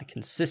something about the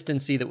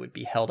consistency that would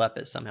be held up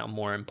as somehow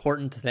more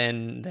important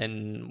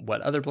than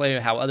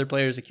how other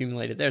players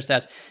accumulated their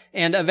stats.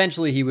 And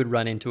eventually, he would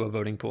run into a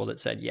voting pool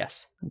that said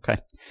yes. Okay.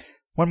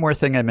 One more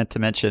thing I meant to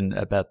mention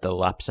about the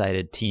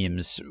lopsided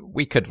teams.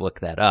 We could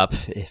look that up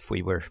if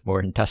we were more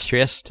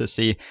industrious to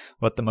see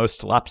what the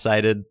most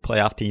lopsided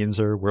playoff teams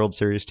or World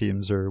Series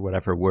teams or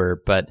whatever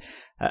were. But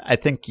I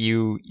think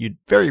you'd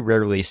very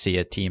rarely see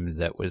a team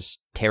that was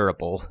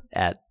terrible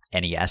at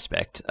any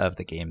aspect of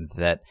the game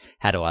that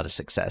had a lot of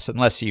success,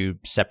 unless you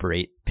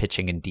separate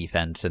pitching and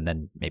defense, and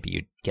then maybe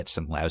you'd get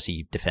some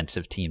lousy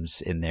defensive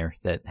teams in there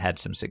that had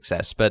some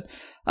success. But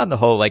on the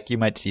whole, like, you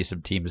might see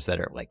some teams that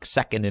are like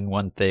second in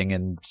one thing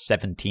and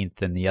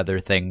 17th in the other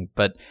thing,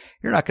 but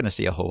you're not going to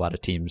see a whole lot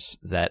of teams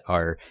that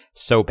are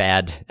so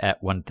bad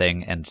at one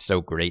thing and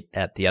so great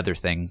at the other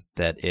thing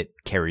that it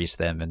carries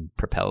them and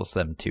propels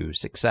them to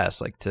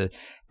success. Like, to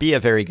be a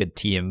very good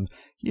team,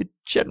 you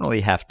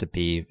generally have to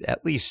be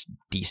at least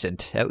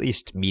decent, at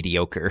least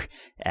mediocre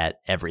at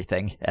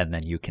everything, and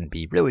then you can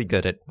be really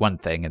good at one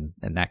thing,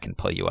 and that can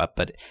pull you up.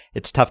 But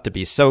it's tough to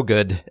be so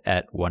good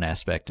at one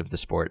aspect of the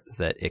sport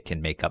that it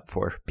can make up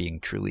for being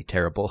truly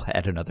terrible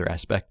at another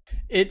aspect.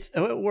 We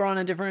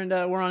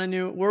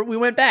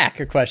went back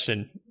a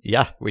question.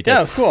 Yeah, we did.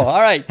 Oh, cool.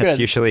 All right, good. That's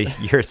usually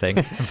your thing,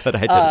 but I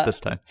did it this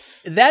time.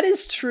 That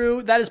is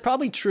true. That is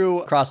probably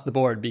true across the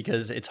board,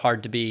 because it's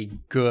hard to be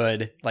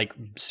good, like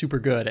super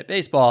good at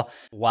baseball,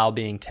 while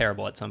being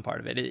terrible at some part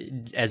of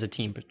it, as a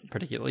team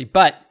particularly.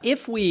 But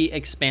if we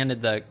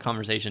expanded the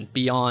conversation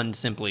beyond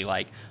simply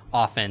like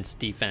offense,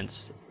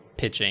 defense,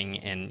 pitching,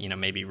 and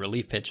maybe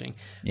relief pitching,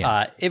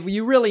 if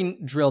you really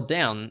drill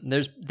down,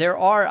 there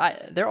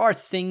are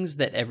things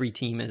that every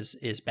team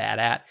is bad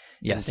at,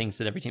 and things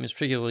that every team is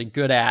particularly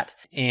good at.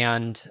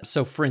 And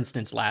so, for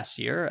instance, last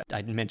year,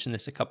 I mentioned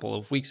this a couple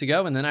of weeks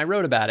ago, and then I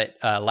wrote about it.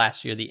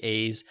 Last year, the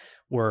A's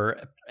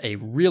were a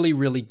really,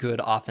 really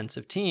good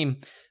offensive team,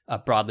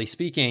 broadly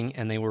speaking,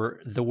 and they were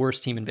the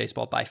worst team in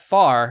baseball by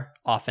far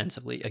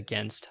offensively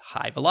against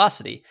high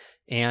velocity.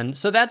 And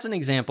so that's an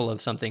example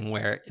of something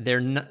where they're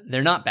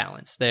not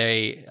balanced.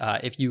 They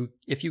if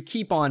you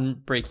keep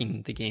on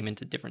breaking the game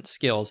into different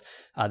skills,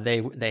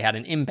 they had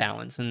an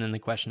imbalance. And then the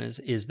question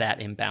is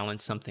that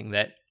imbalance something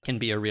that can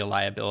be a real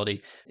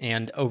liability.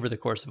 And over the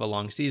course of a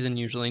long season,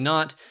 usually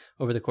not.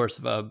 Over the course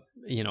of a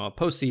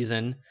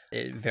postseason,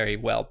 it very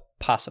well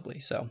possibly.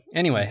 So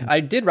anyway,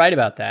 I did write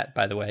about that,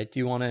 by the way. Do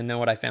you want to know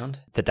what I found?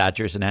 The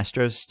Dodgers and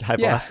Astros high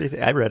velocity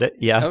thing? I read it.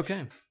 Yeah.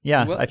 Okay.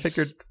 Yeah, Well, I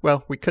figured,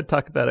 we could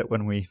talk about it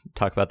when we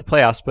talk about the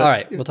playoffs. But all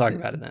right, we'll talk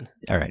about it then.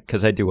 All right,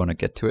 because I do want to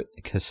get to it,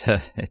 because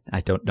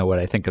I don't know what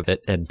I think of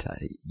it, and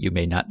you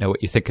may not know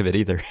what you think of it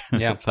either.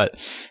 Yeah. But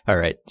all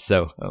right,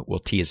 so we'll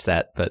tease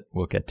that, but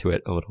we'll get to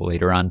it a little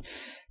later on.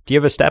 Do you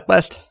have a stat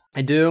blast?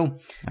 I do.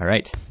 All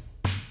right.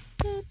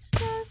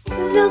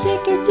 They'll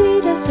take a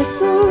data set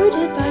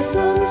sorted by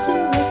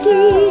something like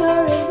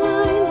ERA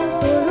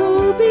minus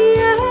or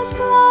OPS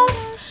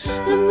plus,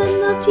 and then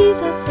they'll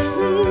tease out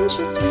some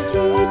interesting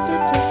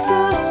tidbit,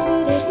 discuss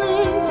it at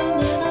length,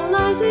 and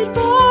analyze it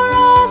for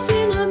us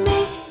in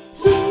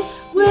amazing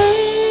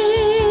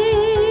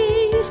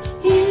ways.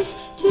 Here's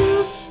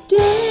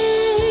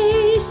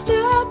today's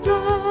Stat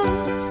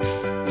Blast.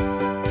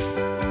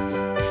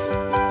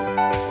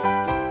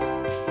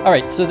 All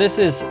right, so this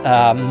is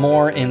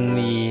more in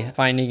the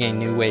finding a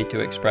new way to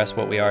express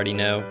what we already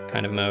know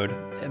kind of mode,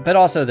 but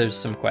also there's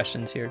some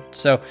questions here.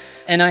 So,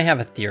 and I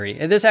have a theory.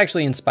 This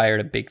actually inspired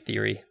a big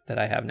theory that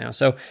I have now.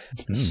 So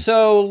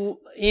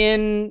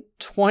in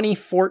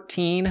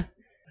 2014,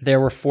 there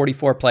were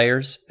 44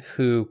 players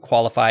who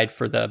qualified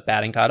for the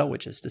batting title,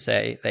 which is to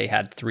say they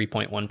had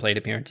 3.1 plate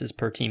appearances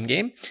per team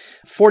game.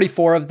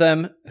 44 of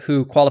them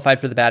who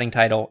qualified for the batting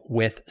title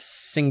with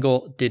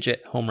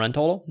single-digit home run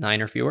total,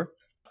 9 or fewer.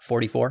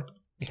 44.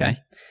 Okay.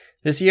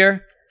 This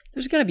year,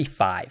 there's going to be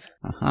 5.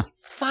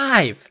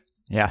 5.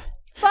 Yeah.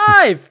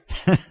 5.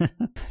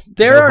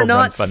 There No are home run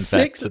not fun 6.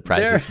 fact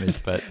surprises me,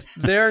 but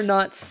There are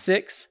not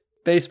 6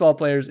 baseball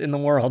players in the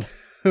world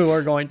who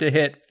are going to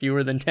hit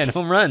fewer than 10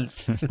 home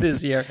runs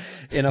this year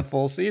in a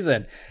full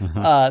season.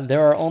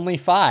 There are only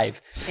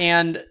 5.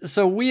 And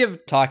so we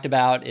have talked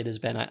about, it has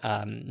been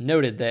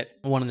noted that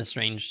one of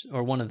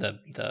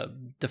the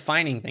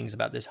defining things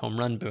about this home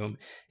run boom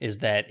is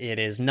that it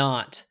is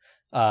not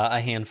a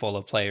handful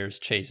of players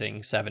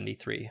chasing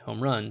 73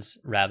 home runs.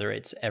 Rather,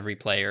 it's every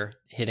player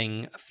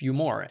hitting a few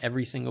more.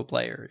 Every single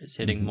player is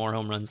hitting more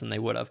home runs than they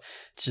would have.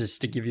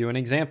 Just to give you an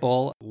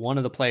example, one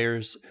of the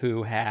players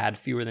who had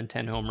fewer than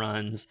 10 home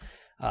runs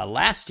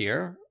last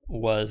year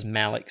was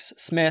Mallex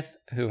Smith,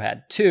 who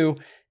had 2.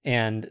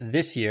 And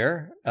this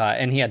year,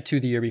 and he had 2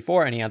 the year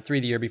before, and he had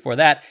 3 the year before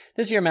that.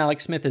 This year,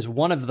 Mallex Smith is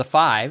one of the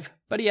 5,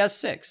 but he has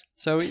 6.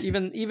 So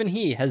even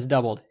he has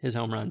doubled his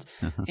home runs.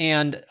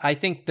 And I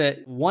think that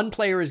one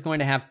player is going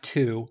to have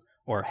 2,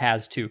 or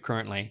has 2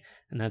 currently,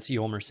 and that's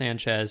Yolmer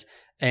Sanchez.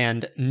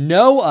 And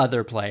no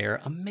other player,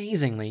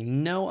 amazingly,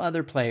 no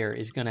other player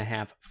is going to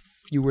have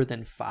fewer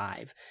than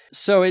 5.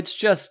 So it's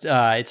just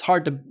it's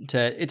hard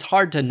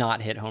to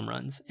not hit home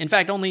runs. In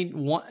fact, only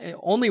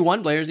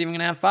one player is even going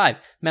to have 5.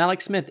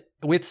 Mallex Smith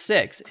with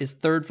 6 is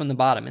third from the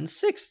bottom, and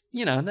 6,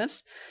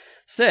 that's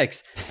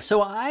 6.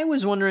 So I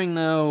was wondering,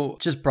 though,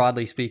 just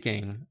broadly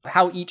speaking,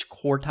 how each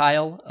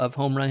quartile of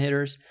home run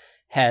hitters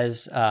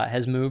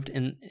has moved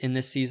in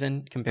this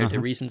season compared to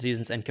recent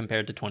seasons and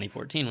compared to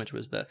 2014, which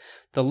was the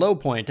low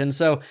point. And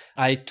so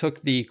I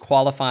took the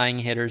qualifying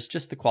hitters,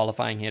 just the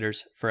qualifying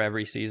hitters for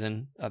every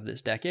season of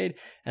this decade,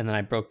 and then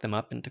I broke them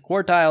up into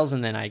quartiles,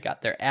 and then I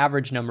got their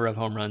average number of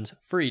home runs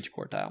for each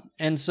quartile.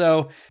 And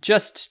so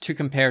just to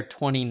compare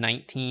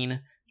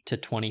 2019 to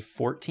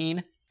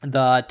 2014,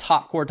 the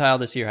top quartile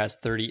this year has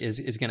 30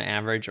 is going to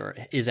average, or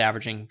is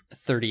averaging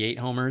 38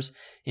 homers.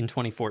 In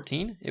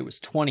 2014, it was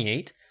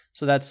 28.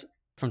 So that's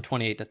from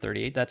 28 to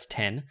 38, that's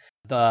 10.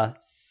 The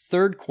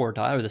third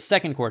quartile, or the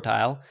second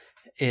quartile,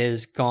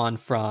 is gone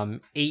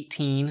from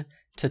 18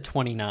 to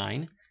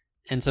 29,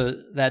 and so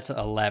that's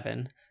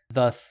 11.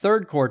 The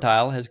third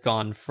quartile has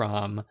gone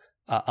from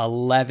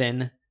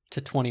 11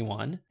 to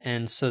 21,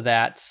 and so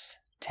that's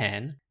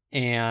 10.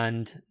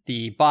 And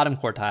the bottom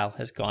quartile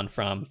has gone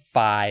from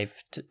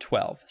 5 to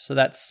 12, so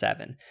that's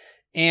 7.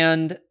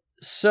 And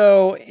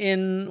so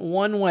in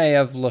one way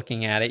of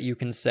looking at it, you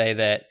can say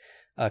that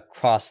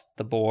across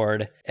the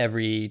board,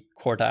 every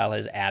quartile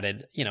has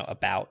added,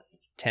 about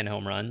 10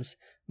 home runs.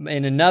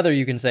 In another,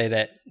 you can say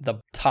that the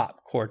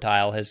top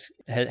quartile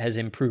has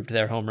improved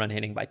their home run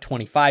hitting by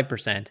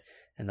 25%,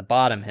 and the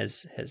bottom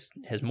has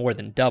more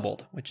than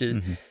doubled, which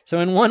is so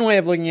in one way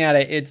of looking at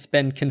it, it's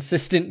been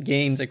consistent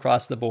gains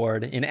across the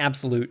board in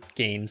absolute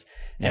gains.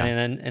 Yeah.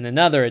 And in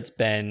another, it's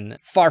been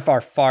far,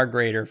 far, far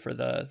greater for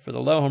the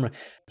low home run.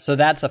 So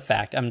that's a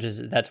fact.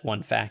 That's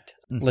one fact.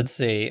 Let's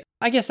see.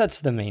 I guess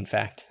that's the main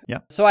fact. Yeah.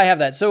 So I have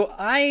that. So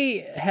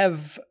I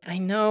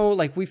know,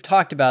 like we've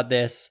talked about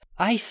this,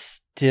 I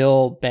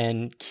still,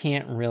 Ben,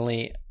 can't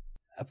really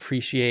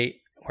appreciate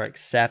or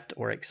accept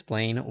or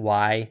explain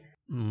why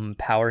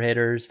power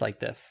hitters,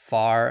 like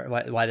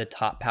why the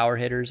top power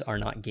hitters are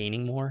not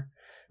gaining more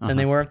than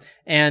they were,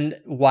 and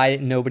why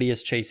nobody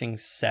is chasing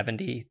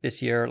 70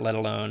 this year,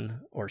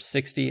 or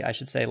 60, I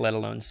should say, let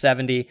alone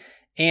 70.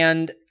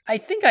 And I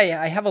think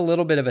I have a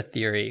little bit of a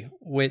theory,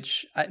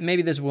 which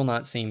maybe this will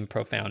not seem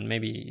profound.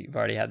 Maybe you've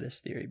already had this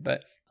theory,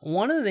 but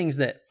one of the things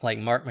that like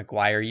Mark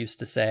McGwire used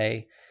to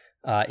say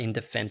in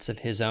defense of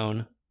his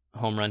own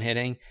home run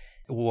hitting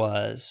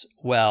was,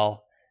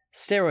 well,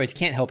 steroids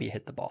can't help you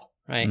hit the ball,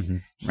 right?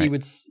 He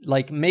would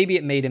like, maybe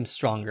it made him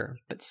stronger,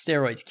 but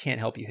steroids can't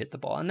help you hit the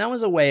ball. And that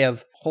was a way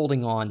of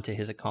holding on to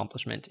his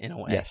accomplishment in a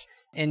way. Yes.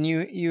 And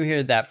you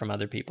hear that from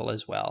other people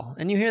as well.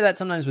 And you hear that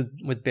sometimes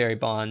with Barry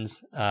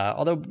Bonds,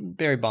 although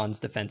Barry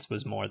Bonds' defense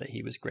was more that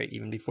he was great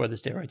even before the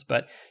steroids.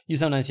 But you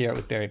sometimes hear it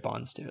with Barry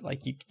Bonds too.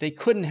 Like they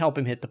couldn't help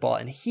him hit the ball.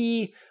 And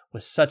he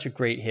was such a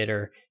great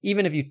hitter.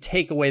 Even if you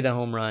take away the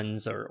home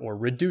runs or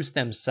reduce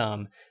them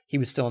some, he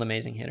was still an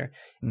amazing hitter.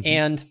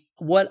 And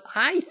what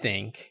I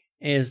think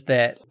is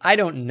that I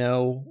don't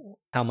know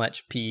how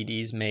much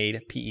PEDs made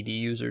PED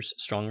users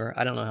stronger.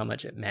 I don't know how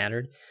much it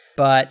mattered.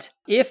 But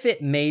if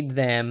it made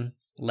them,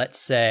 let's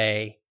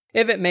say,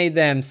 if it made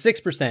them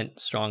 6%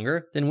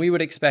 stronger, then we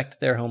would expect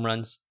their home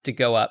runs to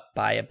go up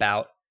by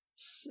about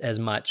as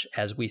much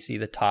as we see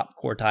the top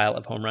quartile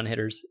of home run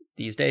hitters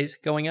these days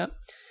going up.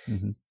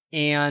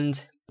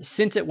 And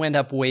since it went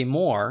up way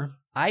more,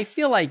 I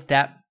feel like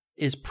that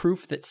is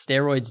proof that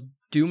steroids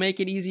do make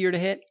it easier to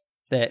hit.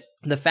 That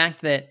the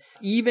fact that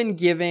even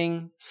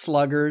giving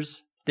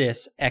sluggers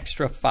this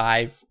extra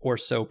 5 or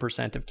so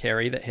 % of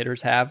carry that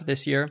hitters have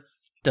this year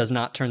does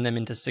not turn them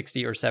into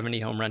 60 or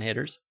 70 home run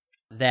hitters.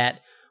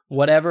 That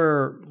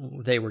whatever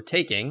they were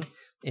taking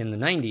in the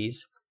 90s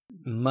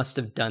must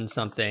have done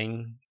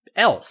something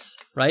else,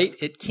 right?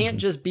 It can't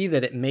just be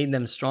that it made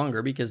them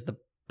stronger because the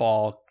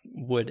ball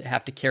would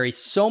have to carry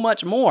so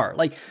much more.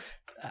 Like,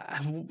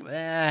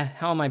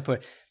 how am I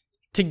put?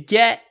 To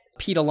get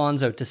Pete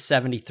Alonso to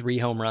 73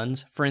 home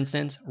runs, for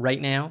instance,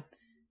 right now,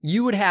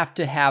 you would have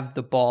to have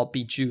the ball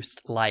be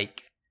juiced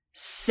like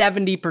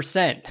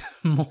 70%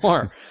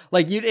 more.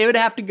 Like it would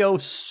have to go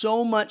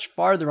so much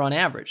farther on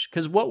average,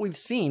 because what we've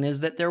seen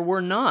is that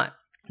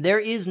there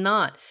is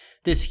not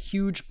this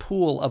huge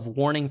pool of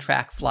warning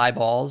track fly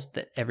balls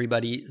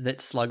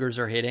that sluggers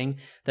are hitting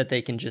that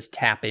they can just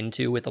tap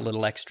into with a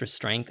little extra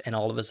strength, and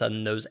all of a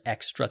sudden those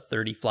extra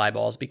 30 fly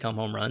balls become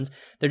home runs.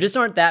 There just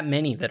aren't that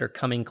many that are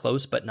coming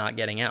close but not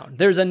getting out.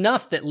 There's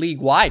enough that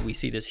league-wide we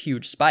see this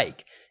huge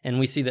spike, and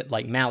we see that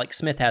like Malik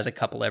Smith has a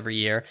couple every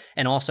year,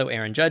 and also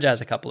Aaron Judge has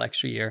a couple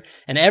extra year,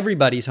 and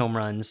everybody's home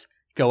runs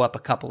go up a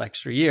couple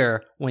extra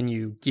year when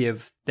you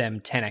give them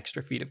 10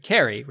 extra feet of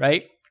carry,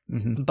 right?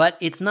 But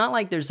it's not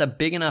like there's a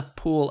big enough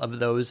pool of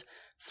those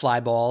fly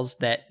balls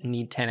that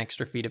need 10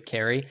 extra feet of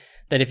carry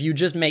that if you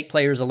just make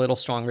players a little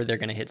stronger, they're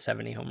going to hit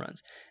 70 home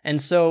runs.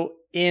 And so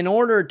in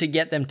order to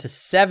get them to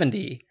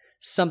 70,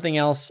 something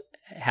else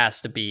has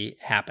to be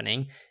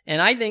happening.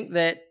 And I think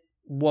that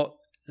what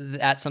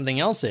that something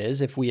else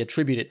is, if we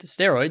attribute it to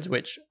steroids,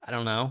 which I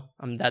don't know,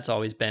 that's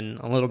always been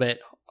a little bit,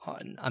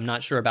 I'm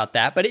not sure about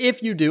that. But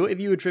if you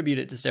attribute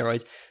it to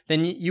steroids,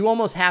 then you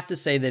almost have to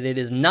say that it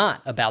is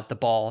not about the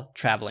ball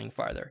traveling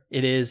farther.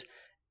 It is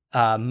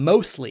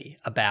mostly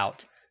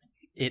about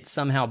it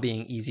somehow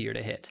being easier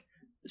to hit.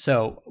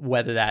 So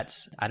whether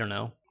that's, I don't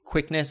know,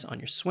 quickness on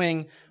your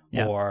swing,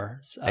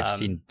 or... I've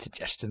seen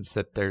suggestions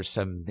that there's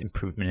some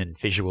improvement in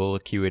visual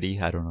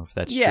acuity. I don't know if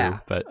that's true,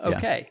 but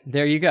okay,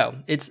 there you go.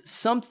 It's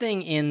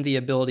something in the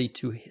ability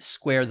to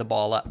square the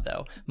ball up,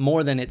 though,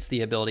 more than it's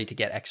the ability to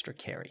get extra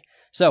carry.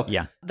 So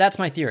that's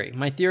my theory.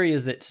 My theory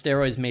is that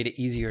steroids made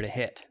it easier to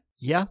hit.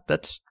 Yeah,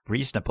 that's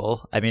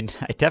reasonable. I mean,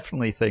 I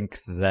definitely think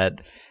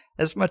that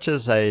as much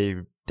as I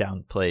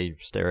downplay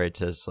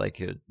steroids as like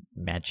a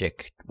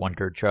magic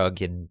wonder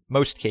drug in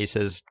most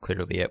cases,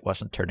 clearly it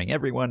wasn't turning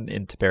everyone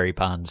into Barry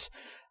Bonds.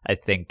 I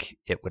think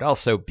it would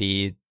also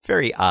be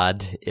very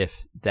odd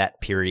if that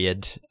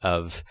period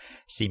of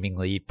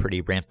seemingly pretty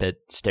rampant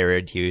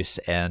steroid use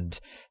and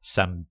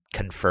some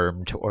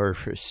confirmed or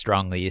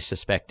strongly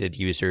suspected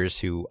users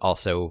who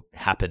also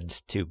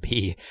happened to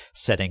be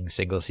setting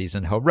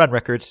single-season home run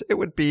records, it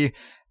would be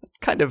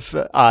kind of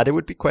odd. It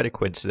would be quite a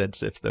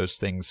coincidence if those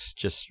things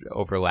just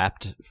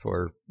overlapped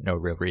for no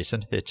real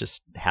reason. It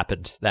just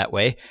happened that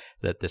way,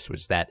 that this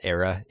was that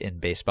era in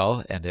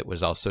baseball, and it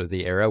was also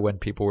the era when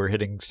people were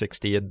hitting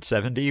 60 and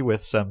 70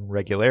 with some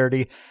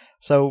regularity.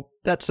 So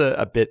that's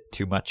a bit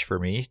too much for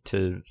me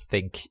to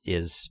think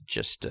is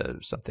just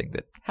something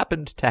that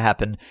happened to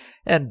happen.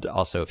 And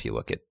also, if you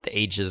look at the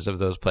ages of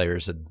those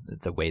players and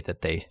the way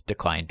that they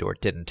declined or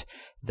didn't,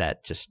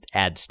 that just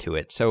adds to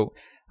it. So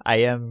I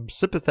am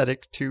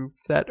sympathetic to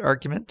that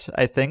argument,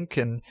 I think,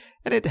 and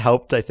it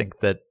helped. I think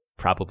that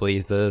probably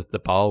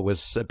the ball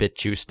was a bit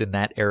juiced in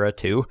that era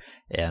too,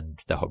 and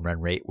the home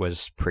run rate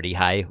was pretty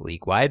high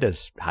league-wide,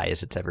 as high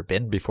as it's ever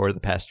been before the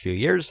past few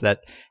years.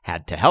 That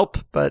had to help,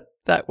 but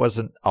that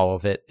wasn't all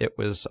of it. It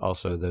was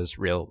also those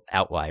real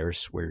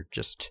outliers were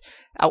just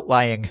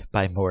outlying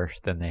by more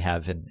than they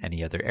have in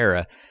any other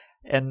era.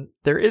 And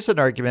there is an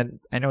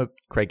argument, I know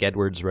Craig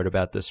Edwards wrote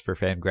about this for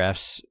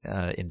Fangraphs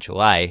in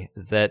July,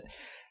 that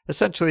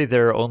essentially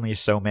there are only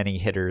so many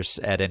hitters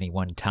at any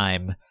one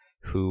time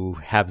who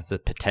have the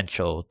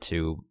potential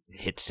to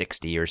hit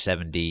 60 or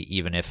 70,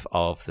 even if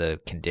all of the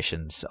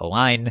conditions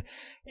align,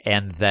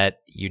 and that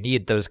you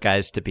need those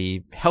guys to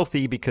be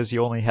healthy because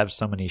you only have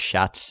so many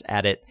shots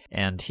at it.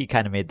 And he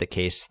kind of made the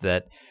case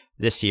that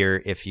this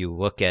year, if you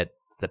look at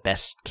the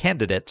best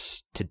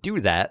candidates to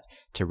do that,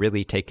 to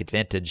really take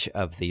advantage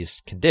of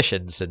these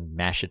conditions and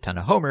mash a ton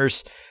of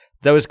homers,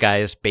 those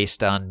guys,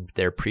 based on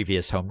their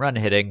previous home run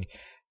hitting,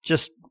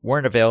 just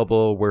weren't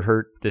available, were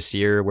hurt this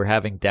year, were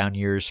having down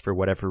years for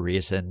whatever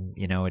reason.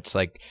 You know, it's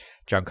like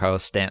Giancarlo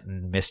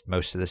Stanton missed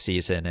most of the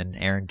season, and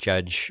Aaron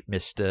Judge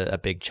missed a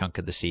big chunk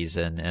of the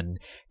season, and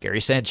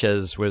Gary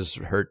Sanchez was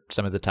hurt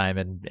some of the time,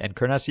 and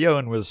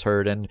Encarnacion was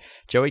hurt, and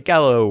Joey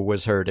Gallo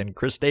was hurt, and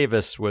Chris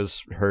Davis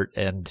was hurt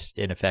and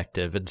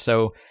ineffective. And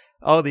so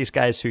all these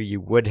guys who you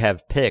would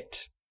have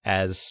picked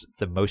as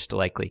the most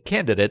likely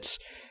candidates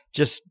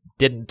just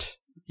didn't,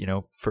 you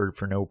know, for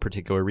no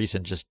particular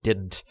reason, just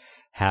didn't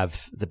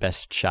have the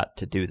best shot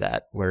to do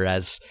that.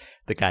 Whereas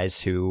the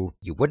guys who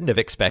you wouldn't have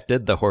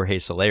expected, the Jorge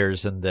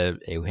Solers and the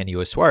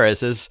Eugenio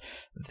Suarez's,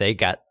 they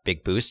got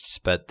big boosts,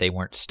 but they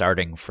weren't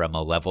starting from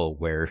a level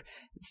where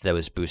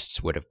those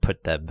boosts would have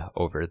put them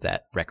over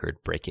that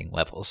record-breaking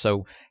level.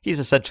 So he's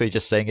essentially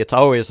just saying it's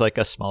always like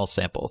a small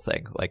sample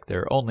thing. Like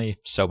there are only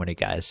so many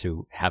guys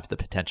who have the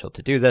potential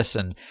to do this,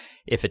 and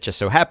if it just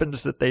so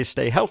happens that they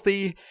stay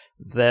healthy,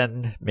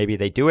 then maybe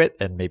they do it,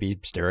 and maybe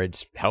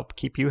steroids help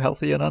keep you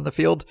healthy and on the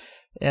field.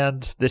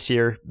 And this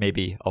year,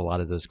 maybe a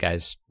lot of those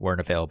guys weren't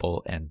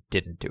available and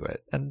didn't do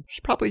it. And there's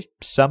probably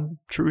some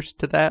truth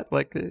to that.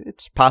 Like,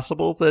 it's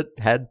possible that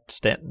had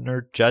Stanton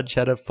or Judge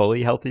had a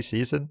fully healthy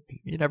season,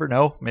 you never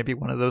know. Maybe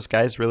one of those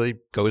guys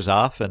really goes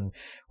off, and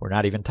we're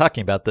not even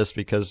talking about this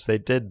because they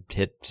did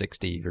hit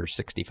 60 or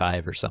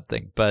 65 or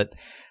something. But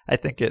I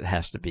think it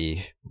has to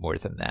be more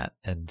than that.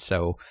 And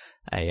so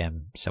I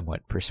am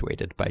somewhat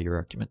persuaded by your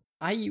argument.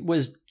 I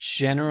was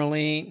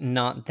generally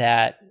not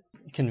that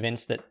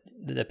convinced that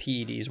the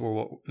PEDs were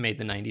what made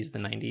the 90s the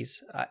 90s.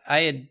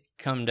 I had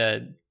come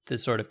to the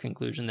sort of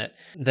conclusion that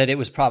it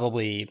was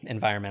probably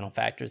environmental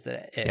factors,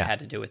 that it had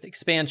to do with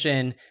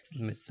expansion,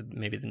 with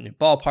maybe the new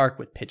ballpark,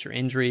 with pitcher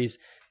injuries.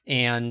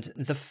 And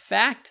the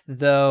fact,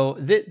 though,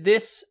 that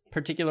this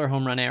particular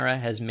home run era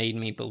has made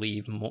me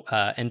believe,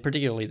 and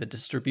particularly the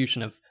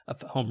distribution of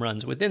home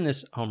runs within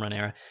this home run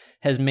era,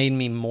 has made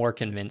me more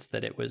convinced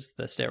that it was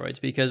the steroids.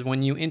 Because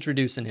when you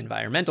introduce an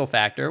environmental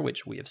factor,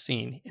 which we have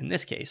seen in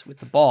this case with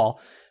the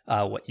ball,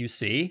 what you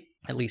see,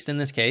 at least in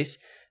this case,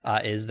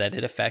 is that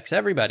it affects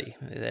everybody.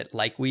 That,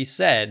 like we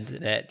said,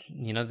 that,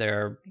 you know,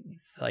 there,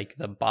 like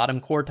the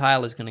bottom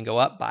quartile is going to go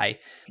up by,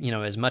 you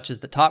know, as much as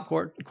the top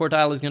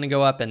quartile is going to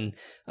go up, and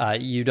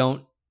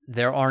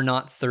there are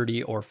not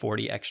 30 or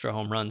 40 extra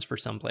home runs for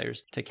some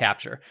players to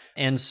capture.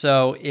 And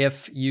so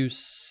if you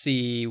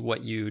see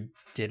what you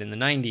did in the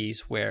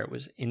 90s, where it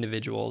was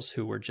individuals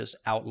who were just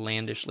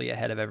outlandishly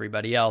ahead of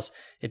everybody else,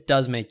 it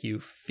does make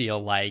you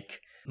feel like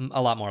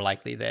a lot more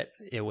likely that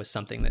it was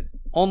something that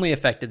only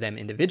affected them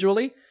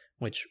individually,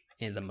 which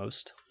in the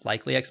most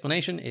likely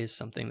explanation is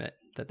something that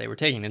they were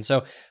taking. And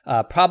so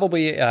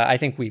probably, I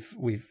think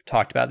we've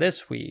talked about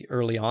this.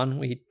 Early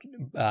on,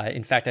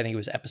 in fact, I think it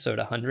was episode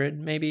 100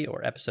 maybe,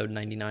 or episode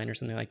 99 or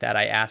something like that.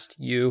 I asked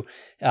you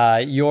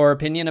your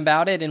opinion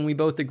about it, and we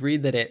both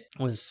agreed that it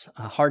was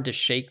hard to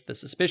shake the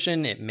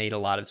suspicion. It made a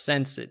lot of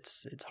sense.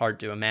 It's hard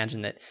to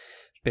imagine that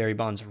Barry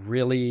Bonds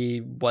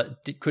really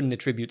couldn't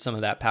attribute some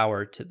of that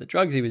power to the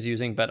drugs he was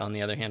using. But on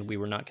the other hand, we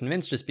were not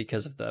convinced just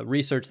because of the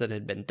research that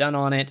had been done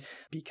on it,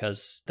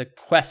 because the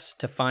quest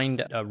to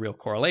find a real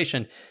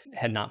correlation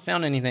had not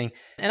found anything.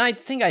 And I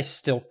think I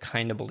still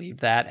kind of believe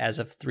that as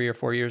of 3 or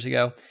 4 years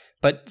ago.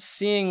 But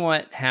seeing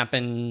what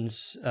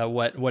happens,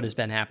 what has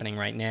been happening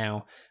right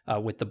now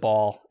with the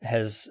ball,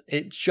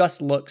 it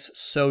just looks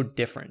so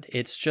different.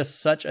 It's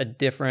just such a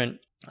different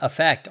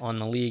effect on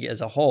the league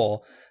as a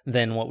whole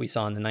than what we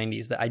saw in the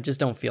 90s, that I just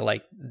don't feel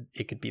like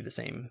it could be the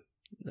same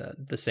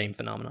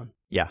phenomenon.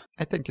 Yeah,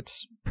 I think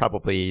it's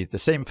probably the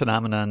same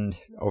phenomenon,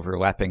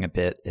 overlapping a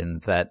bit in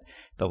that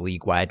the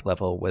league-wide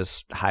level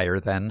was higher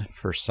then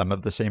for some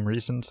of the same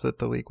reasons that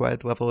the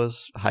league-wide level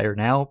is higher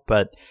now.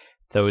 But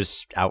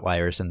those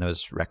outliers in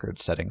those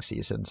record-setting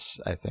seasons,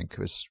 I think,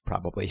 was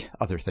probably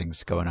other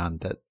things going on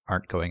that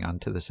aren't going on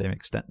to the same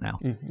extent now.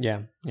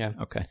 Yeah.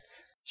 Okay.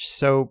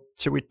 So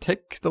should we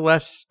take the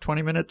last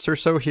 20 minutes or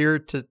so here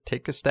to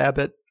take a stab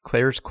at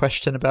Claire's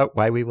question about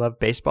why we love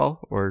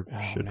baseball? Or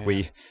should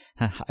we?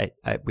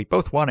 We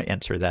both want to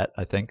answer that,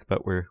 I think,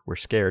 but we're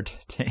scared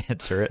to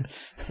answer it.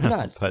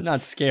 I'm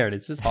not scared.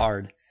 It's just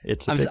hard.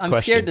 I'm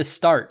scared to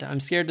start. I'm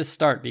scared to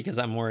start because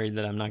I'm worried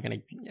that I'm not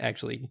going to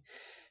actually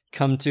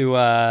come to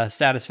a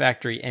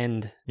satisfactory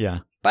end. Yeah.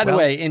 By the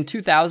way, in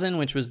 2000,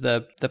 which was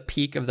the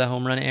peak of the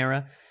home run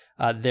era,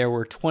 there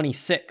were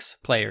 26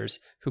 players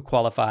who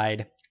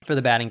qualified for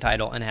the batting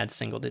title and had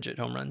single-digit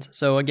home runs.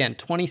 So again,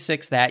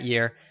 26 that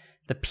year,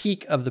 the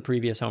peak of the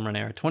previous home run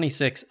era,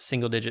 26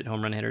 single-digit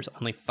home run hitters,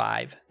 only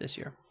 5 this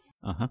year.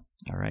 Uh-huh.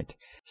 All right.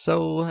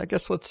 So I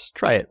guess let's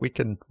try it. We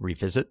can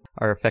revisit.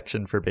 Our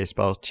affection for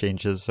baseball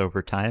changes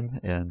over time,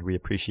 and we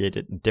appreciate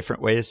it in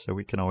different ways. So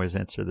we can always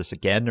answer this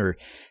again or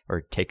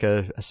take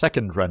a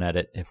second run at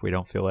it if we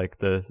don't feel like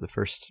the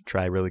first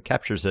try really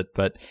captures it.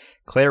 But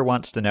Claire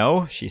wants to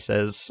know, she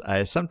says,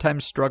 I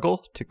sometimes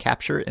struggle to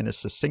capture in a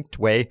succinct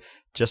way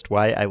just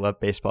why I love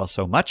baseball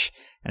so much,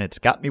 and it's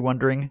got me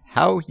wondering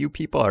how you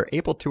people are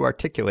able to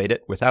articulate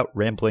it without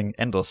rambling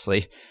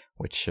endlessly,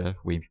 which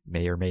we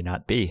may or may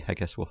not be. I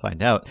guess we'll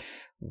find out.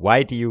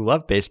 Why do you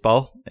love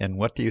baseball, and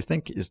what do you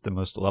think is the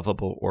most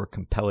lovable or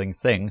compelling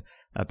thing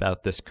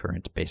about this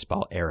current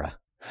baseball era?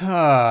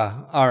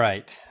 All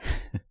right.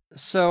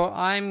 So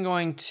I'm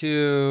going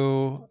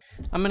to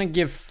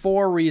give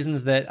 4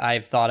 reasons that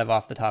I've thought of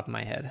off the top of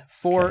my head.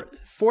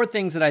 Four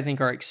things that I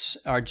think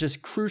are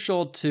just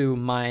crucial to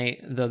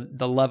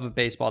the love of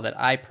baseball that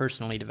I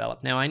personally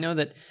developed. Now, I know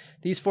that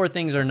these 4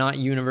 things are not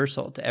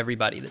universal to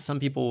everybody, that some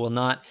people will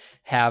not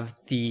have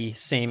the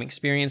same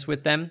experience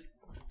with them.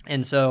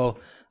 And so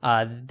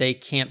they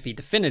can't be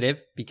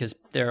definitive, because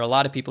there are a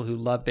lot of people who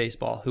love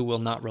baseball who will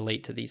not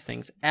relate to these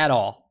things at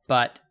all.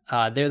 But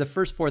they're the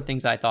first 4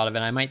 things I thought of,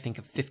 and I might think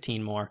of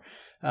 15 more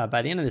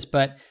by the end of this.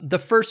 But the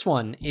first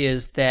one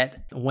is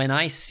that when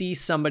I see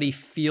somebody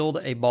field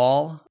a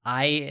ball,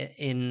 I,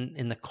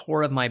 in the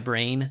core of my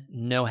brain,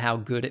 know how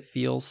good it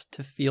feels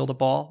to field a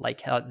ball.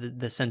 Like how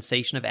the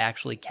sensation of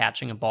actually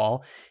catching a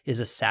ball is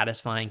a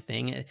satisfying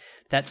thing.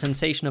 That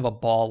sensation of a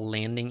ball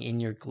landing in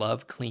your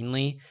glove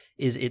cleanly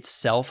is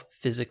itself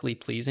physically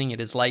pleasing.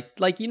 It is like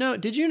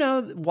did you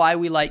know why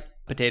we like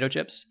potato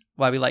chips?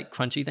 Why we like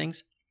crunchy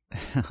things?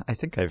 I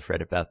think I've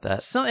read about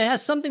that. So it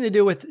has something to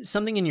do with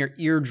something in your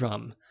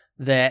eardrum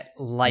that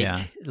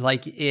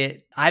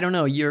I don't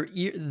know,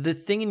 the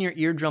thing in your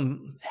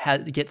eardrum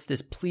gets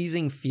this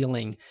pleasing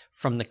feeling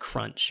from the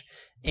crunch.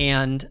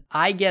 And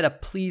I get a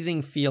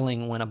pleasing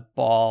feeling when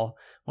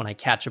I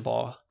catch a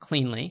ball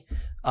cleanly,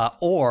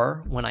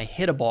 or when I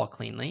hit a ball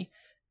cleanly.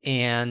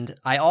 And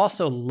I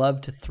also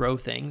love to throw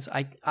things.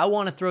 I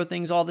want to throw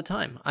things all the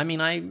time. I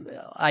mean,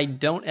 I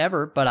don't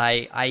ever, but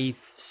I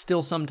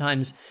still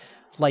sometimes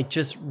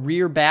just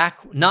rear back,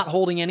 not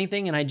holding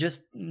anything, and I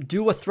just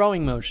do a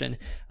throwing motion.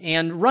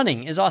 And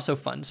running is also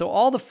fun. So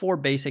all the 4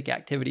 basic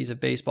activities of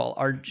baseball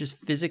are just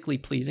physically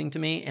pleasing to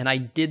me, and I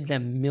did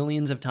them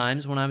millions of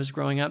times when I was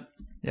growing up.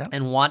 Yeah.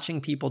 And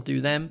watching people do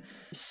them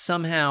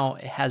somehow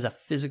has a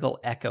physical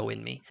echo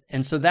in me.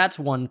 And so that's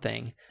one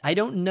thing. I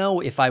don't know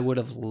if I would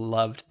have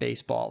loved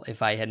baseball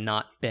if I had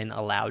not been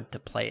allowed to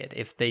play it.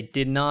 If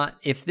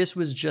this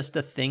was just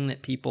a thing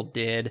that people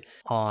did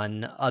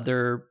on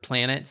other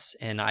planets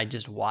and I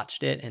just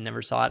watched it and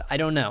never saw it, I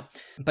don't know.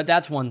 But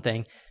that's one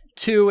thing.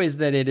 2 is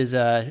that it is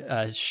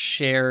a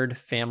shared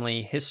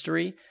family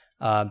history.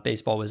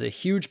 Baseball was a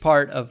huge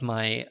part of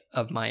my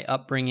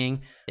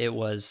upbringing. It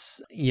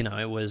was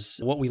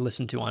what we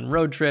listened to on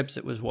road trips.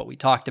 It was what we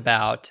talked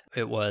about.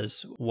 It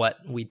was what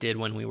we did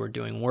when we were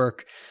doing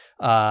work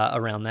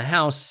around the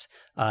house.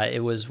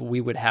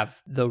 We would have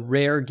the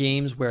rare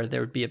games where there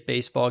would be a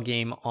baseball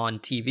game on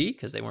TV,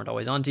 because they weren't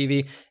always on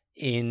TV,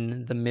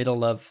 in the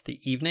middle of the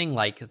evening,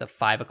 like the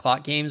 5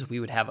 o'clock games. We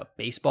would have a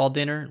baseball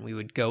dinner, and we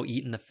would go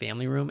eat in the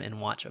family room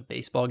and watch a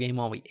baseball game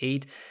while we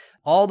ate.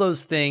 All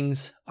those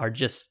things are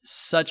just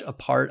such a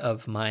part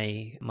of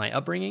my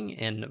upbringing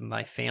and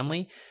my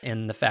family,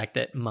 and the fact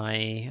that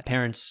my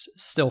parents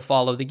still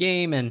follow the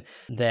game and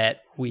that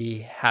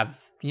we have,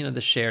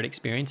 the shared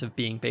experience of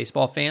being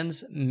baseball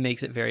fans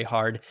makes it very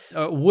hard,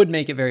 would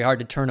make it very hard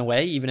to turn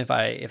away, even if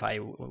I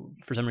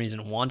for some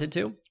reason wanted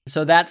to.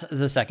 So that's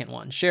the second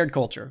one, shared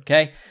culture.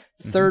 Okay.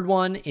 Third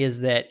one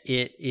is that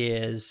it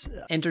is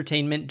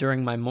entertainment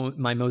during my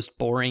most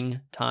boring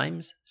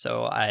times.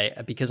 So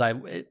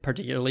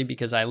particularly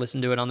because I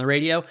listen to it on the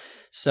radio.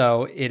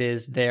 So it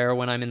is there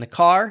when I'm in the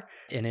car,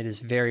 and it is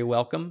very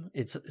welcome.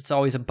 It's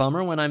always a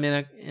bummer when I'm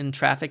in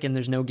traffic and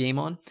there's no game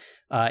on.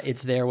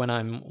 It's there when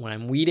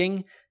I'm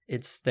weeding.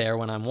 It's there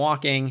when I'm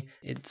walking.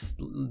 It's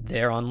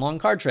there on long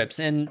car trips.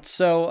 And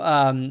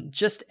so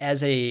just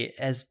as a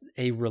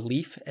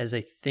relief, as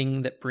a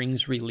thing that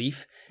brings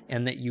relief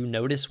and that you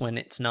notice when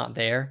it's not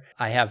there,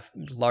 I have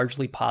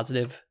largely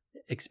positive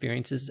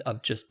experiences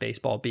of just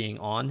baseball being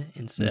on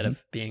instead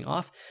of being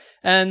off.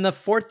 And the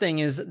fourth thing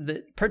is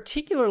that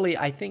particularly,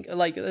 I think,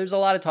 there's a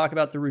lot of talk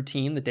about the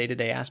routine, the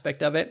day-to-day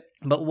aspect of it.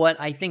 But what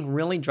I think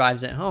really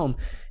drives it home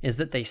is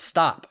that they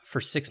stop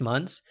for 6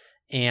 months,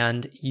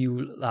 and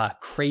you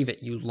crave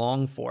it, you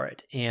long for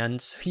it. And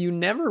so you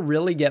never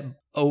really get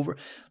over.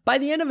 By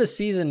the end of a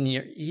season,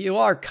 you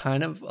are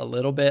kind of a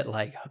little bit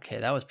like, okay,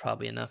 that was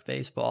probably enough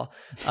baseball.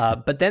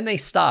 But then they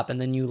stop,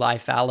 and then you lie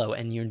fallow,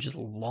 and you just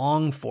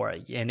long for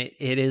it. And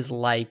it is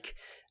like,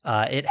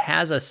 it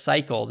has a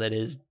cycle that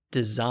is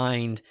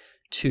designed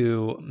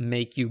to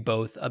make you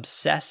both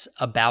obsess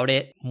about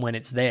it when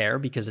it's there,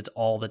 because it's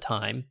all the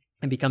time.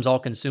 It becomes all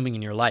consuming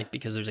in your life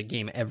because there's a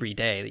game every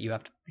day that you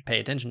have to pay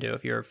attention to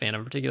if you're a fan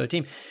of a particular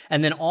team.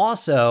 And then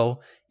also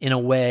in a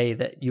way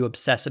that you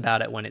obsess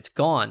about it when it's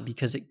gone,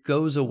 because it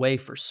goes away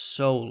for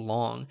so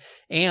long.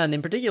 And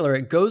in particular,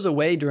 it goes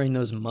away during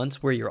those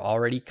months where you're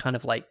already kind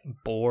of like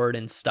bored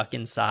and stuck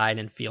inside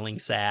and feeling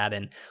sad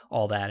and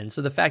all that. And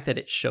so the fact that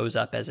it shows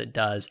up as it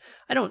does,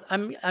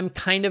 I'm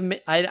kind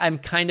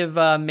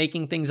of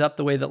making things up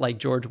the way that like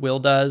George Will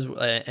does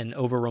and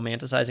over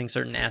romanticizing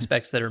certain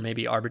aspects that are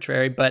maybe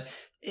arbitrary, but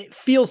it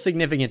feels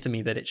significant to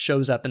me that it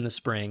shows up in the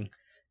spring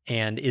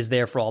and is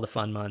there for all the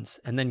fun months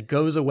and then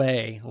goes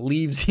away,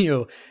 leaves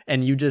you,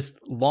 and you just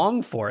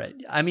long for it.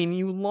 I mean,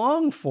 you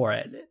long for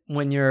it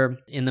when you're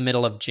in the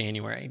middle of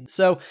January.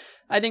 So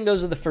I think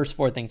those are the first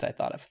 4 things I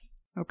thought of.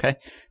 Okay.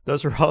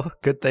 Those are all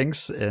good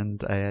things,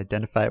 and I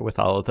identify with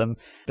all of them.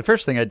 The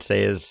first thing I'd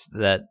say is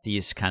that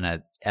these kind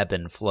of ebb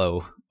and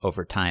flow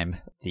over time.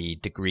 The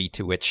degree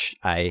to which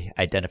I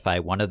identify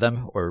one of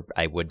them, or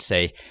I would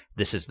say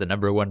this is the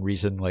number one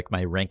reason, like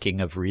my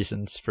ranking of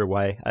reasons for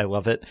why I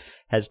love it,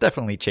 has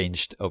definitely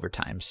changed over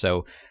time.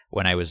 So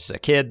when I was a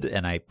kid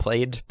and I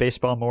played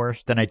baseball more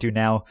than I do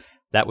now,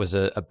 that was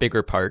a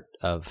bigger part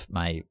of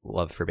my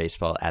love for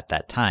baseball at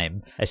that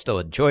time. I still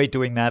enjoy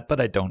doing that, but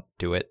I don't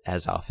do it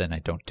as often. I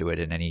don't do it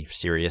in any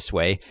serious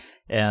way.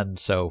 And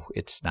so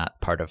it's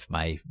not part of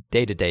my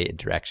day-to-day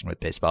interaction with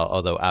baseball,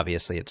 although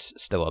obviously it's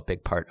still a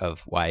big part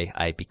of why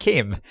I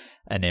became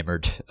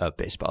enamored of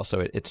baseball.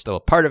 So it's still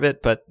a part of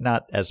it, but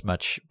not as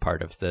much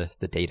part of the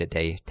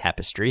day-to-day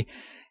tapestry.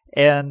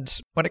 And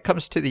when it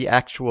comes to the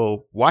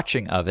actual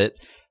watching of it,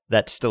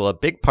 that's still a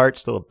big part,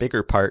 still a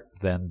bigger part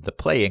than the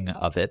playing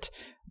of it.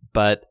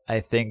 But I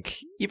think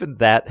even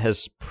that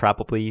has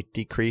probably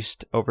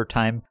decreased over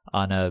time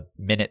on a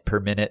minute per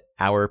minute,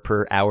 hour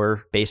per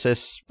hour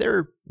basis. There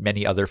are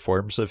many other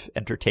forms of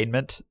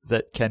entertainment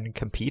that can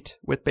compete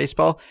with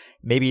baseball.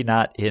 Maybe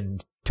not in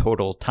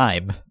total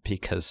time,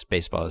 because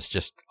baseball is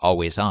just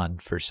always on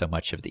for so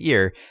much of the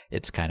year.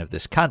 It's kind of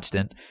this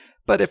constant.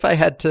 But if I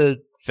had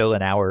to fill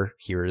an hour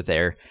here or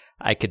there,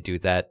 I could do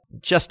that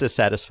just as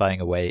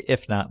satisfying a way,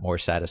 if not more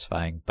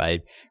satisfying, by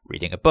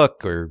reading a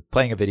book or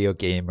playing a video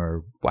game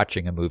or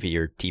watching a movie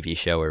or TV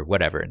show or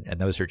whatever. And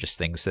those are just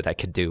things that I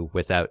can do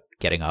without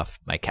getting off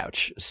my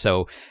couch.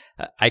 So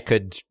I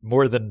could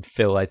more than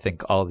fill, I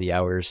think, all the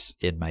hours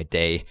in my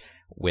day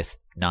with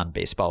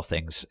non-baseball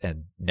things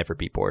and never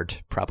be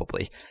bored,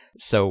 probably.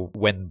 So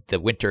when the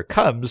winter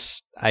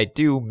comes, I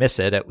do miss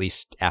it, at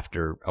least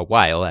after a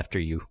while, after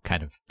you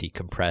kind of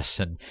decompress.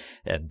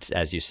 And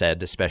as you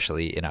said,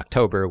 especially in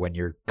October, when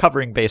you're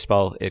covering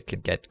baseball, it can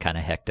get kind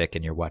of hectic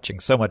and you're watching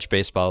so much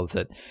baseball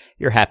that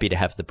you're happy to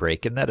have the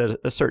break. And then at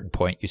a certain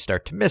point, you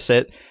start to miss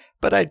it.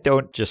 But I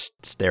don't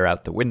just stare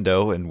out the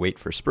window and wait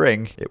for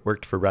spring. It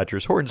worked for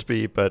Rogers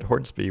Hornsby, but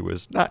Hornsby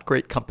was not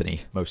great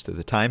company most of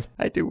the time.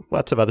 I do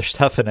lots of other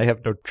stuff and I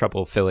have no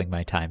trouble filling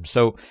my time.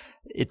 So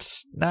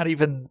it's not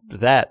even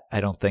that, I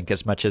don't think,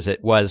 as much as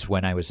it was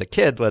when I was a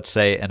kid, let's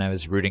say, and I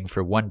was rooting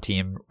for one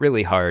team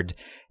really hard.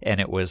 And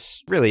it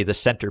was really the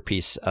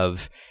centerpiece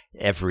of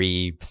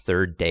every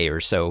third day or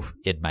so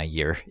in my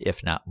year,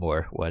 if not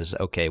more, was,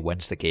 okay,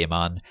 when's the game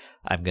on?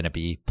 I'm going to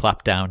be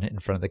plopped down in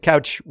front of the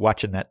couch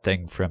watching that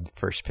thing from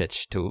first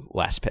pitch to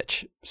last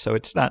pitch. So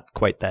it's not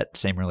quite that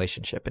same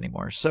relationship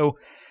anymore. So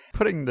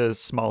putting the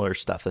smaller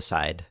stuff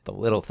aside, the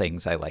little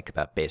things I like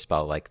about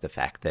baseball, like the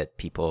fact that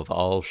people of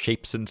all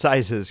shapes and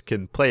sizes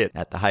can play it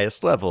at the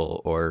highest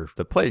level, or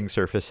the playing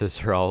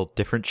surfaces are all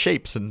different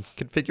shapes and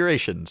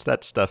configurations.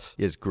 That stuff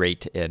is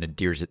great and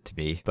endears it to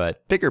me.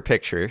 But bigger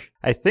picture,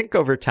 I think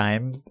over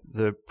time,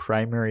 the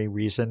primary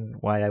reason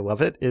why I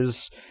love it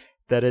is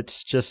that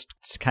it's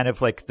kind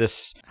of like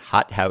this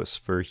hothouse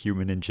for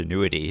human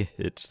ingenuity.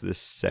 It's this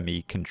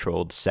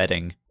semi-controlled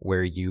setting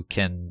where you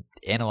can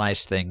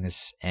analyze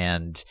things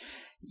and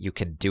you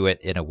can do it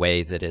in a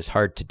way that is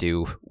hard to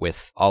do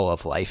with all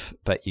of life,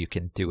 but you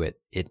can do it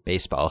in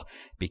baseball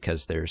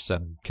because there's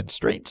some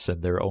constraints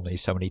and there are only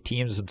so many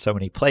teams and so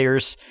many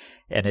players,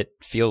 and it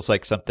feels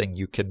like something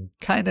you can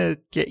kind of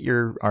get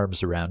your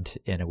arms around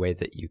in a way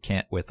that you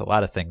can't with a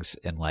lot of things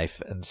in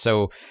life. And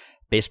so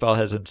baseball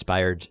has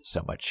inspired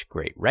so much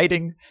great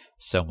writing,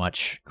 so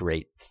much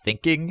great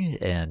thinking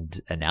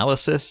and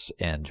analysis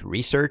and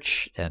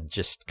research and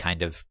just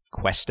kind of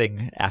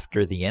questing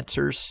after the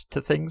answers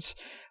to things,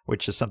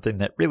 which is something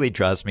that really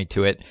draws me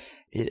to it.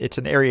 It's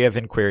an area of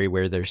inquiry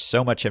where there's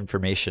so much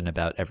information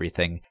about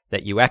everything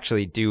that you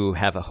actually do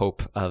have a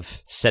hope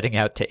of setting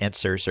out to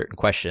answer certain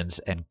questions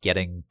and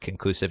getting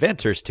conclusive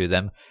answers to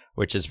them,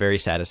 which is very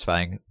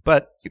satisfying.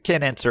 But you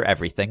can't answer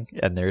everything,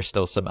 and there's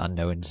still some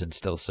unknowns and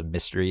still some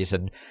mysteries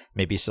and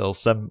maybe still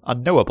some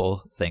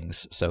unknowable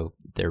things. So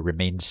there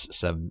remains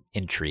some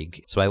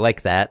intrigue. So I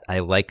like that. I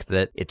like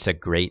that it's a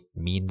great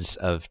means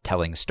of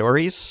telling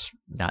stories,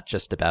 not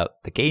just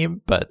about the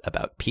game, but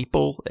about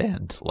people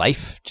and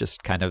life,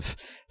 just kind of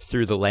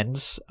through the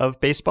lens of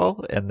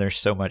baseball. And there's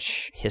so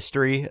much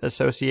history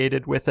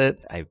associated with it.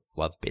 I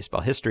love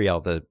baseball history,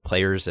 all the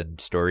players and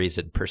stories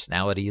and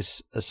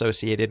personalities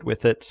associated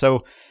with it.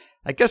 So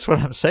I guess what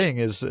I'm saying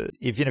is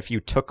even if you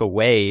took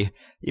away,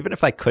 even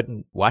if I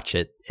couldn't watch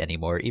it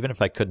anymore, even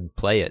if I couldn't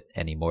play it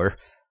anymore,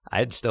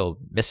 I'd still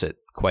miss it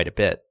quite a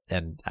bit.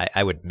 And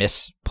I would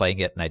miss playing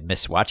it and I'd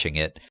miss watching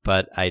it,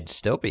 but I'd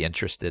still be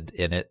interested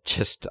in it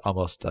just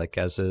almost like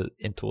as an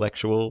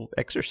intellectual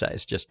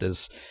exercise, just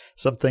as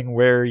something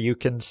where you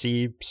can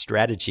see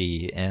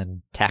strategy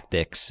and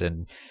tactics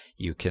and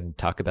you can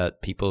talk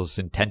about people's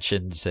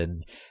intentions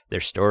and their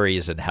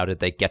stories and how did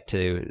they get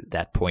to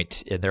that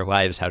point in their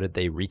lives? How did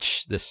they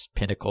reach this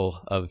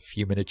pinnacle of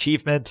human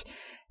achievement?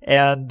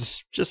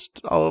 And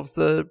just all of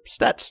the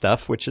stat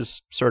stuff, which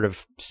is sort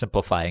of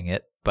simplifying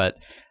it. But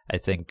I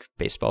think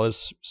baseball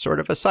is sort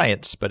of a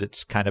science, but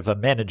it's kind of a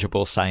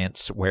manageable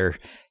science where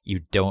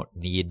you don't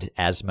need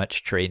as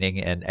much training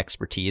and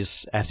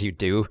expertise as you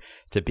do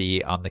to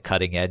be on the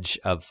cutting edge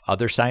of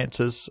other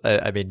sciences.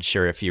 I mean,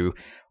 sure, if you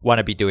want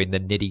to be doing the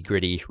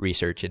nitty-gritty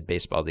research in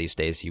baseball these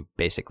days, you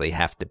basically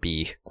have to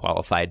be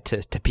qualified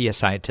to be a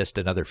scientist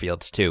in other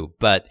fields too.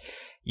 But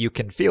you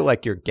can feel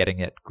like you're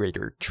getting at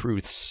greater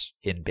truths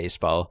in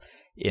baseball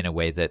in a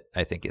way that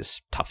I think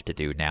is tough to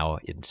do now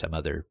in some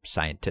other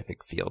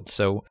scientific fields.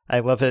 So I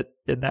love it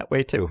in that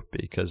way too,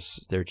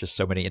 because there are just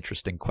so many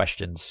interesting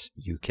questions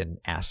you can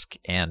ask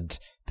and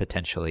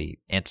potentially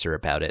answer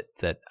about it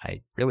that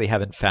I really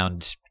haven't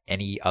found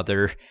any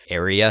other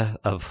area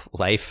of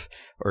life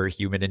or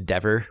human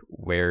endeavor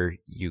where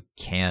you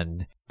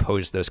can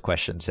pose those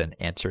questions and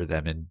answer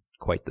them in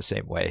quite the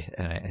same way.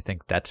 And I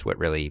think that's what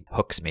really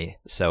hooks me.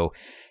 So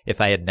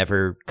if I had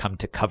never come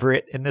to cover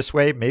it in this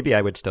way, maybe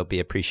I would still be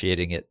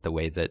appreciating it the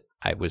way that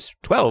I was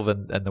 12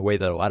 and the way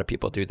that a lot of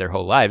people do their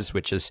whole lives,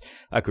 which is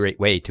a great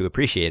way to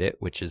appreciate it,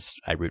 which is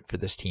I root for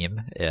this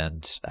team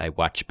and I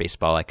watch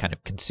baseball. I kind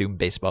of consume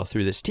baseball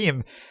through this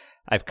team.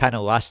 I've kind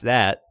of lost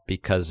that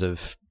because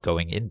of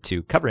going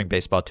into covering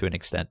baseball to an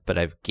extent, but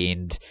I've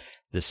gained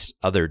this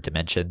other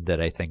dimension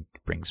that I think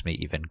brings me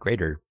even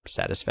greater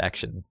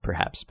satisfaction,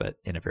 perhaps, but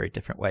in a very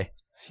different way.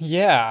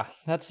 Yeah,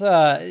 that's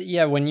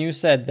when you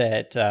said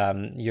that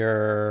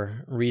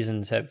your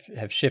reasons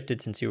have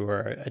shifted since you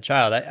were a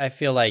child, I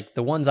feel like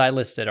the ones I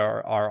listed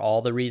are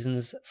all the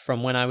reasons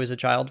from when I was a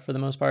child for the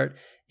most part.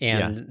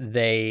 And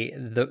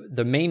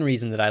the main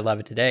reason that I love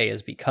it today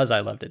is because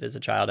I loved it as a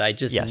child. I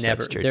just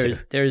never,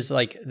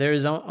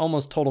 there's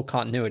almost total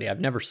continuity. I've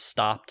never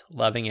stopped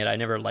loving it. I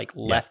never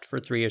left for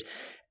 3 years.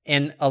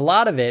 And a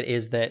lot of it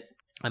is that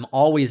I'm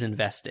always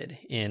invested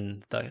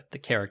in the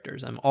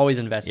characters. I'm always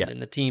invested in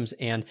the teams.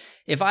 And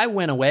if I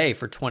went away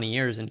for 20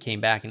 years and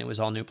came back and it was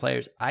all new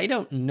players, I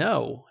don't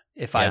know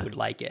if I would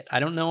like it.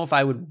 I don't know if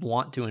I would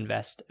want to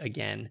invest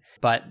again,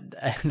 but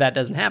that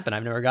doesn't happen.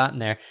 I've never gotten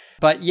there.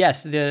 But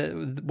yes,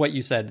 what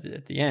you said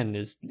at the end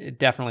it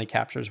definitely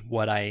captures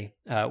what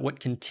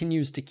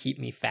continues to keep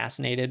me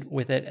fascinated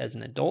with it as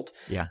an adult.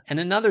 Yeah. And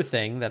another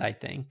thing that I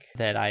think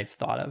that I've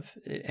thought of,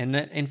 and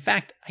that in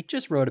fact I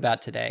just wrote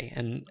about today,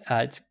 and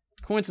it's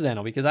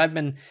coincidental because I've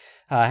been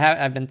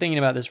thinking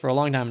about this for a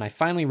long time, and I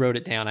finally wrote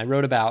it down. I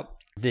wrote about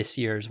this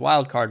year's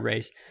wildcard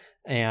race,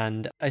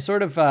 and I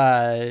sort of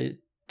I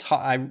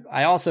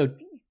also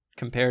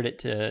compared it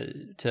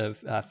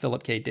to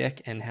Philip K.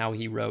 Dick and how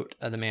he wrote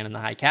The Man in the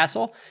High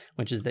Castle,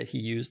 which is that he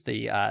used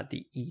the I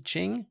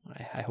Ching.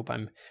 I hope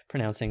I'm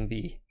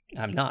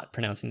not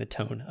pronouncing the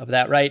tone of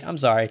that right. I'm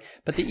sorry.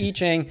 But the I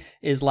Ching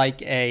is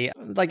like a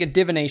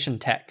divination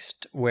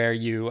text where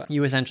you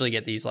essentially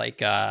get these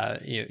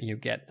you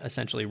get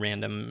essentially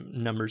random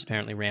numbers,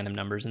 apparently random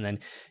numbers, and then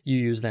you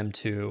use them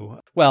to,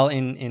 well,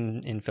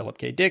 in Philip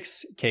K.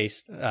 Dick's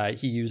case,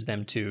 he used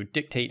them to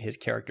dictate his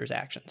character's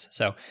actions.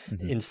 So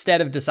instead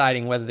of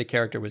deciding whether the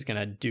character was going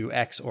to do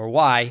X or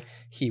Y,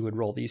 he would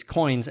roll these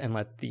coins and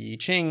let the I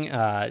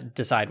Ching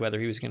decide whether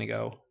he was going to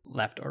go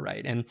left or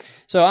right. And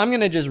so I'm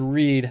going to just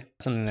read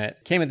something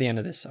that came at the end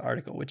of this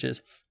article, which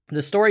is,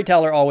 the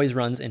storyteller always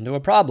runs into a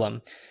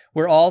problem.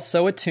 We're all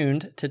so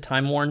attuned to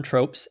time-worn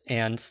tropes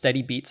and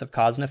steady beats of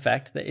cause and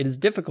effect that it is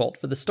difficult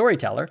for the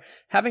storyteller,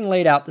 having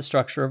laid out the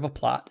structure of a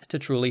plot, to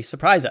truly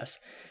surprise us.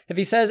 If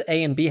he says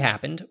A and B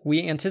happened,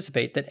 we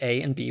anticipate that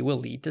A and B will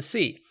lead to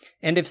C.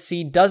 And if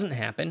C doesn't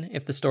happen,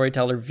 if the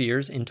storyteller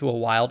veers into a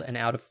wild and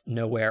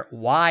out-of-nowhere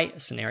Y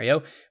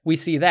scenario, we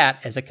see that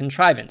as a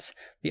contrivance.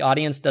 The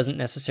audience doesn't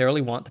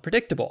necessarily want the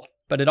predictable,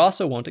 but it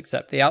also won't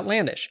accept the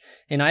outlandish.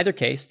 In either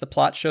case, the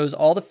plot shows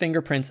all the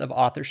fingerprints of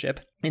authorship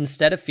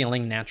instead of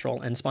feeling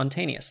natural and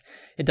spontaneous.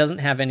 It doesn't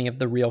have any of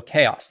the real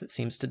chaos that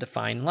seems to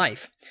define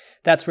life.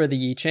 That's where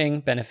the I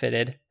Ching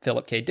benefited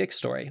Philip K. Dick's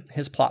story.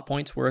 His plot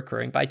points were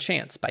occurring by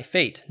chance, by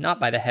fate, not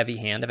by the heavy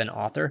hand of an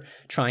author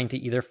trying to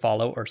either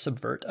follow or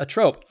subvert a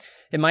trope.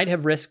 It might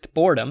have risked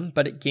boredom,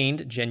 but it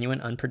gained genuine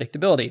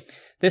unpredictability.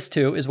 This,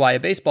 too, is why a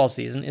baseball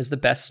season is the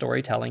best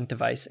storytelling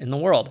device in the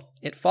world.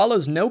 It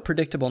follows no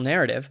predictable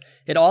narrative.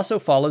 It also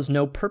follows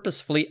no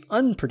purposefully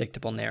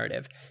unpredictable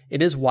narrative.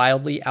 It is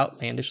wildly,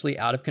 outlandishly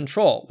out of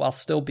control, while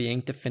still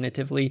being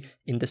definitively,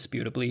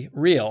 indisputably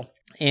real.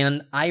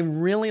 And I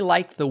really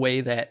like the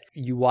way that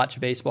you watch a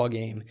baseball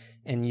game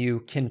and you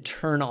can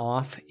turn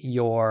off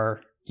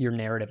your your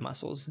narrative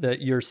muscles,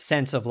 your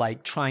sense of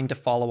like trying to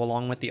follow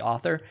along with the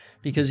author,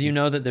 because you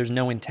know that there's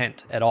no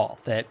intent at all,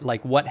 that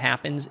like what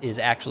happens is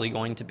actually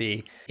going to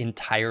be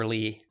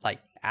entirely like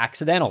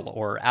accidental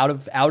or out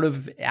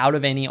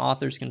of any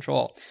author's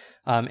control.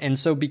 And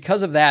so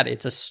because of that,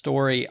 it's a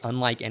story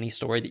unlike any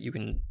story that you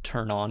can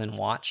turn on and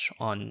watch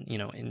on,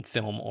 in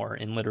film or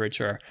in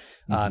literature.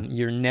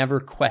 You're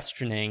never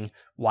questioning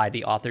why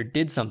the author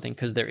did something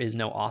because there is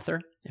no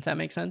author, if that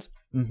makes sense.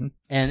 Mm-hmm.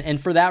 And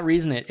for that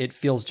reason, it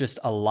feels just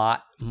a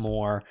lot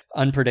more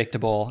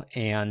unpredictable.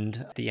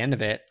 And at the end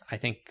of it, I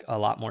think a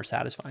lot more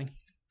satisfying.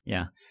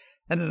 Yeah.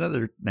 And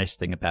another nice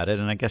thing about it,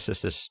 and I guess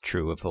this is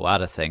true of a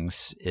lot of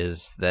things,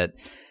 is that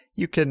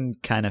you can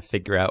kind of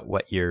figure out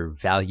what your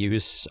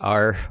values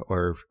are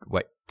or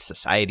what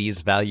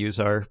society's values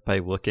are by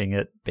looking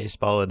at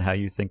baseball and how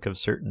you think of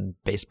certain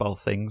baseball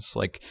things,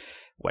 like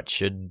what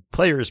should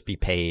players be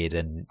paid,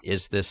 and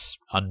is this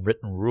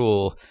unwritten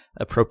rule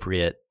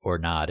appropriate or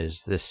not?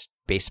 Is this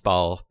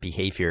baseball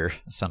behavior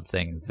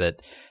something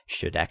that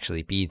should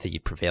actually be the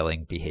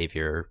prevailing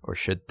behavior, or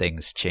should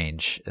things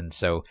change? And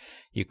so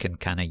you can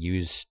kind of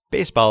use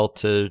baseball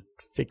to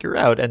figure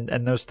out,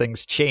 and those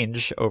things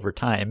change over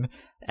time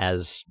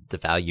as the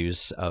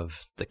values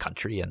of the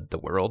country and the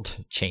world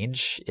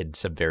change in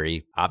some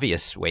very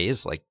obvious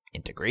ways, like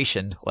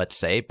integration, let's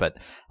say, but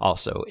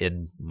also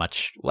in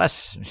much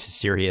less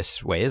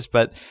serious ways,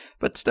 but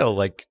still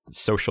like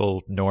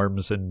social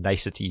norms and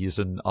niceties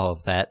and all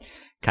of that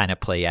kind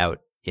of play out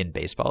in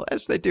baseball,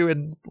 as they do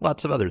in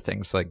lots of other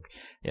things. Like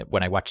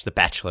when I watch The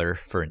Bachelor,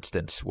 for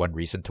instance, one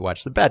reason to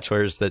watch The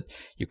Bachelor is that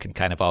you can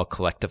kind of all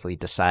collectively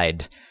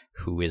decide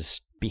who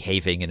is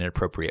behaving in an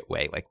appropriate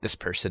way. Like, this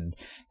person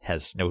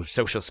has no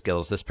social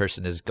skills. This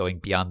person is going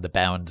beyond the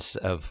bounds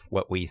of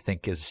what we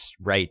think is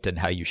right and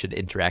how you should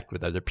interact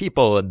with other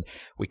people. And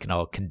we can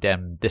all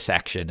condemn this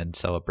action and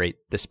celebrate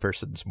this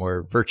person's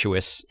more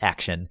virtuous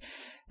action.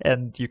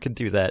 And you can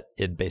do that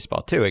in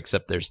baseball too,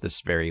 except there's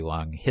this very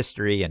long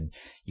history, and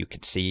you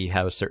can see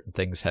how certain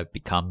things have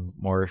become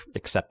more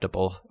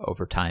acceptable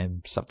over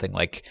time. Something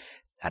like,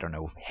 I don't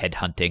know,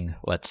 headhunting,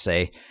 let's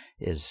say,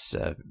 is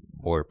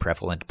more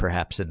prevalent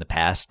perhaps in the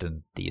past,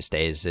 and these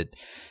days it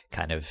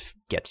kind of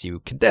gets you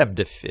condemned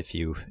if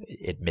you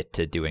admit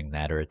to doing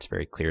that, or it's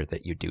very clear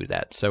that you do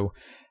that. So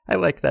I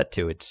like that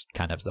too. It's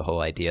kind of the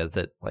whole idea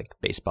that like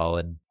baseball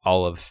and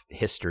all of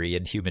history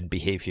and human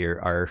behavior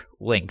are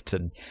linked,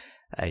 and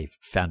I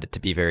found it to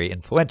be very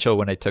influential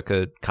when I took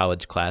a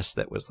college class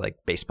that was like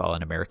baseball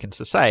in American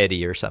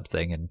society or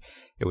something. And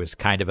it was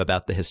kind of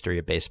about the history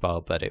of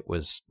baseball, but it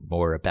was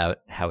more about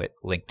how it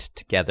linked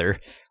together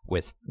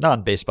with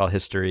non-baseball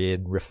history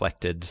and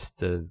reflected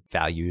the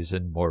values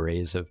and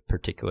mores of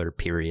particular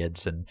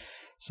periods. And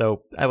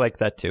so I like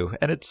that too.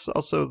 And it's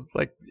also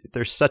like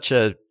there's such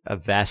a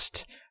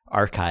vast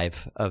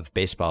archive of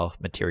baseball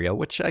material,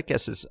 which I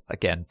guess is,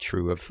 again,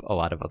 true of a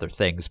lot of other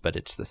things, but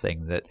it's the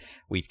thing that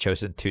we've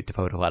chosen to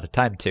devote a lot of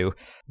time to,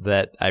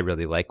 that I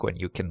really like when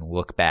you can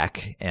look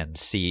back and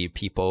see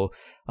people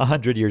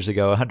 100 years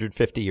ago,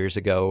 150 years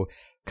ago,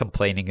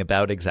 complaining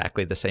about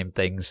exactly the same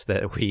things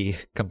that we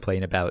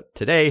complain about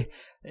today.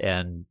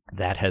 And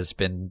that has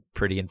been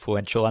pretty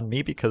influential on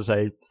me, because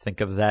I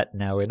think of that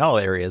now in all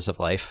areas of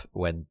life.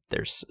 When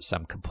there's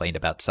some complaint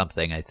about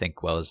something, I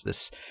think, well, is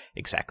this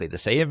exactly the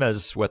same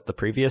as what the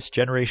previous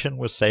generation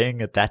was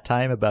saying at that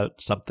time about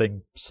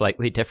something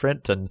slightly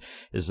different? And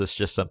is this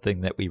just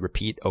something that we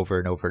repeat over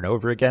and over and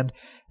over again?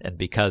 And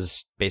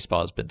because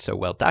baseball has been so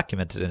well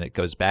documented and it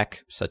goes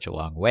back such a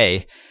long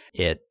way,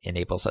 it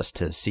enables us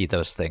to see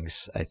those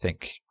things, I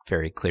think,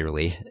 very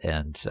clearly,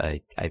 and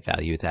I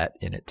value that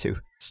in it too.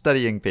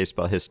 Studying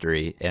baseball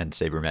history and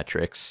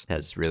sabermetrics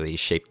has really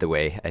shaped the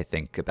way I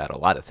think about a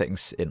lot of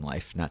things in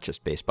life, not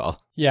just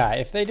baseball. Yeah,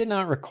 if they did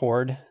not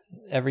record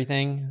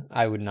everything,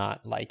 I would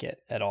not like it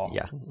at all.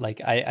 Yeah.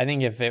 Like I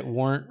think if it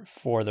weren't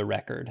for the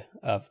record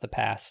of the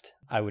past,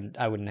 I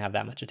wouldn't have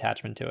that much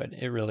attachment to it.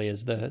 It really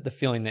is the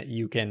feeling that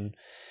you can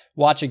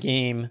watch a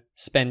game,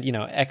 spend,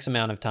 X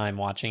amount of time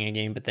watching a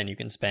game, but then you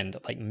can spend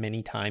like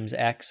many times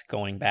X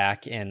going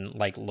back and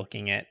like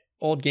looking at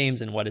old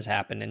games and what has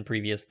happened in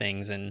previous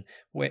things and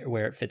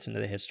where it fits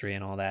into the history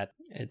and all that.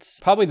 It's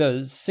probably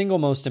the single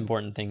most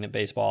important thing that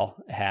baseball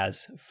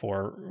has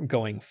for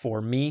going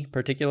for me,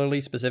 particularly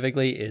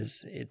specifically,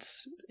 is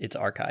its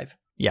archive.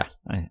 Yeah,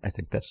 I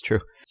think that's true.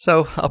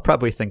 So I'll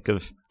probably think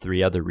of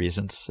 3 other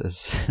reasons as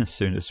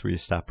soon as we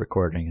stop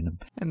recording.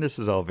 And this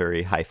is all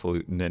very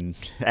highfalutin and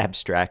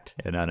abstract.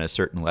 And on a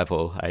certain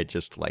level, I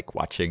just like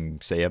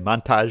watching, say, a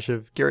montage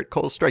of Garrett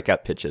Cole's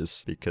strikeout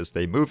pitches, because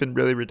they move in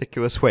really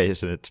ridiculous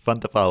ways and it's fun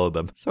to follow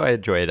them. So I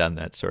enjoy it on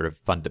that sort of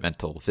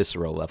fundamental,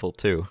 visceral level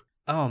too.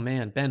 Oh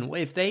man, Ben,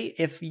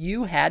 if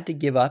you had to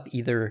give up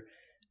either,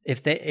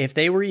 if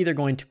they were either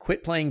going to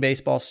quit playing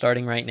baseball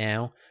starting right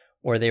now,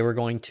 or they were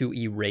going to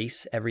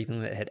erase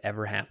everything that had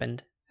ever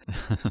happened,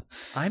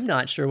 I'm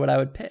not sure what I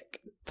would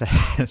pick.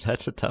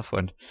 That's a tough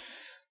one.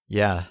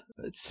 Yeah.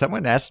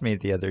 Someone asked me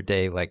the other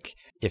day, like,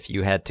 if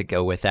you had to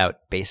go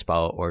without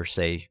baseball or,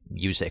 say,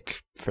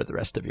 music for the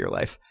rest of your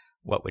life,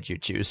 what would you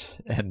choose?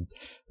 And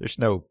there's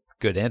no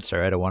good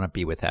answer. I don't want to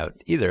be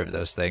without either of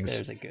those things.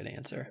 There's a good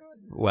answer.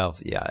 Well,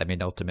 yeah, I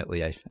mean,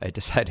 ultimately, I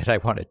decided I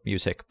wanted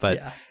music, but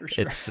Yeah, for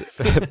sure.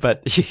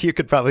 but you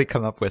could probably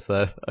come up with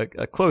a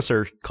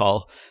closer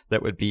call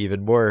that would be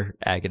even more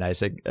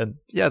agonizing. And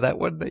yeah, that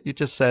one that you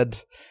just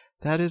said,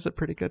 that is a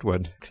pretty good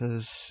one.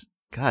 Because,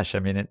 gosh, I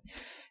mean,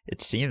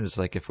 it seems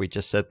like if we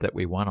just said that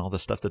we want all the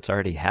stuff that's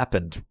already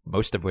happened,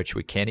 most of which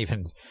we can't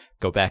even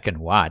go back and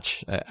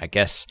watch, I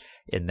guess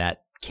in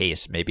that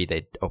case, maybe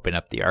they'd open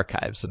up the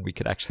archives and we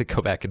could actually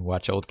go back and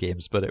watch old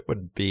games, but it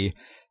wouldn't be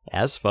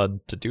as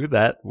fun to do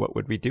that. What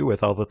would we do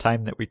with all the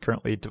time that we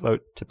currently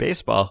devote to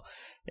baseball?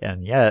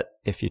 And yet,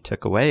 if you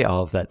took away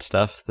all of that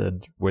stuff, then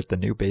would the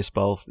new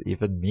baseball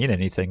even mean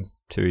anything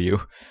to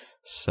you?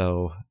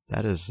 So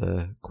that is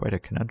quite a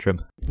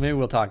conundrum. Maybe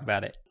we'll talk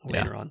about it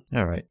later on.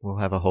 All right. We'll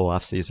have a whole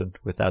off season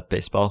without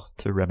baseball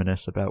to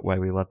reminisce about why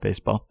we love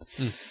baseball.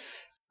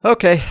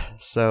 Okay,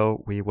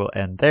 so we will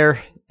end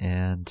there,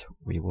 and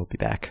we will be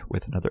back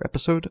with another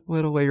episode a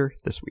little later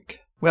this week.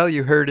 Well,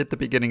 you heard at the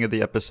beginning of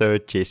the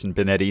episode Jason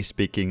Benetti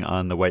speaking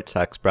on the White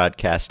Sox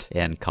broadcast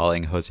and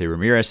calling Jose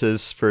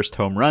Ramirez's first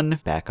home run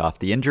back off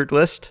the injured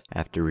list.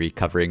 After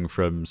recovering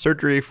from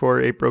surgery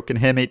for a broken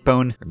hamate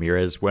bone,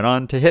 Ramirez went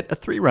on to hit a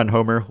 3-run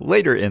homer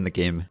later in the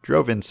game,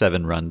 drove in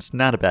 7 runs,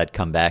 not a bad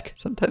comeback.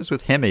 Sometimes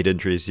with hamate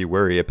injuries you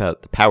worry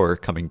about the power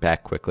coming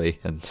back quickly,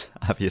 and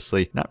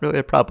obviously not really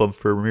a problem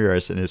for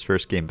Ramirez in his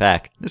first game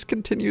back. This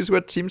continues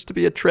what seems to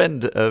be a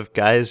trend of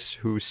guys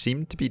who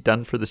seem to be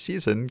done for the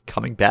season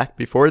coming back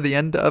before the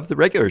end of the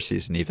regular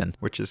season even,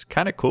 which is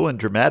kind of cool and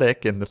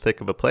dramatic in the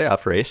thick of a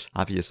playoff race.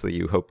 Obviously,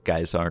 you hope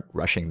guys aren't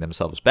rushing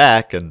themselves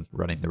back and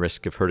running the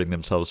risk of hurting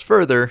themselves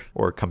further,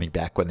 or coming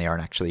back when they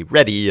aren't actually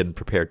ready and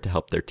prepared to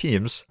help their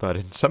teams. But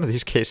in some of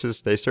these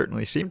cases, they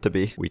certainly seem to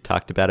be. We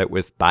talked about it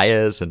with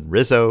Baez and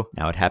Rizzo.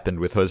 Now it happened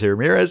with Jose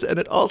Ramirez, and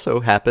it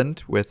also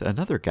happened with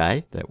another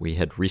guy that we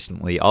had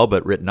recently all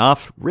but written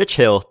off, Rich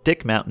Hill,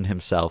 Dick Mountain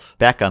himself,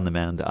 back on the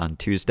mound on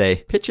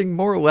Tuesday, pitching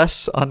more or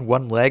less on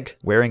one leg,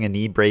 wearing a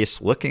knee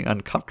brace, looking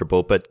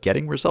uncomfortable, but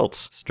getting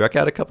results. Struck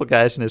out a couple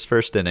guys in his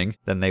first inning,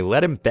 then they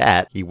let him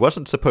bat. He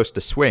wasn't supposed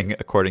to swing,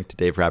 according to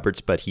Dave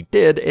Roberts, but he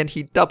did, and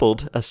he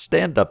doubled, a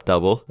stand-up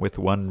double, with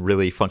one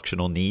really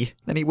functional knee.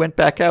 Then he went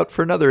back out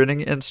for another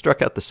inning and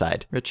struck out the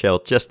side. Rich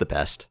Hill, just the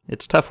best.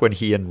 It's tough when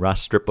he and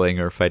Ross Stripling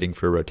are fighting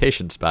for a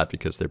rotation spot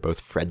because they're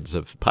both friends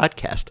of the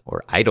podcast,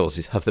 or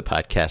idols of the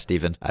podcast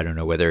even. I don't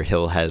know whether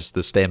Hill has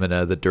the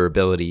stamina, the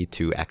durability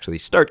to actually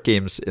start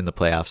games in the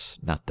playoffs.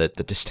 Not that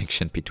the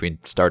distinction between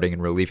starting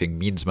and relieving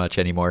means much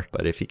anymore,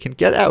 but if he can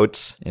get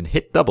outs and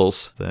hit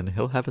doubles, then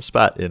he'll have a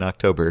spot in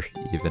October,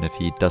 even if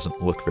he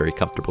doesn't look very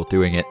comfortable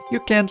doing it. You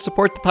can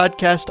support the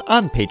podcast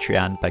on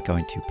Patreon by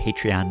going to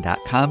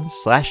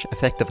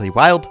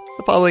patreon.com/effectivelywild.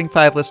 The following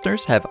 5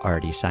 listeners have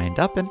already signed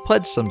up and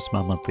pledged some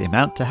small monthly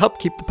amount to help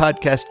keep the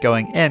podcast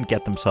going and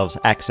get themselves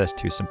access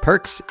to some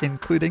perks,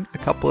 including a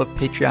couple of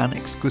Patreon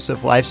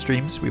exclusive live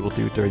streams we will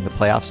do during the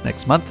playoffs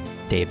next month.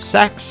 Dave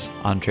Sachs,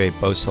 Andre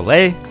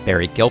Beausoleil,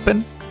 Barry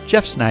Gilpin,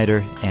 Jeff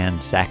Snyder,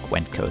 and Zach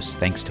Wendkos.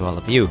 Thanks to all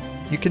of you.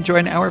 You can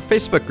join our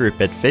Facebook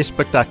group at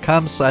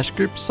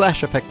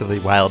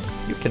facebook.com/group/effectivelywild.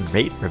 You can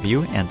rate,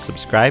 review, and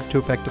subscribe to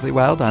Effectively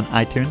Wild on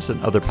iTunes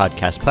and other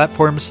podcast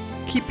platforms.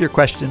 Keep your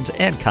questions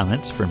and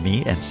comments for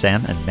me and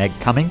Sam and Meg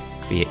coming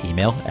via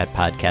email at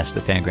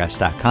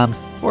podcast@fangraphs.com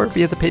or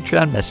via the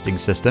Patreon messaging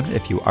system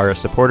if you are a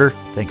supporter.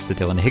 Thanks to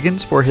Dylan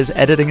Higgins for his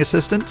editing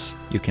assistance.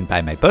 You can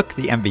buy my book,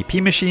 The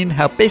MVP Machine,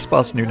 How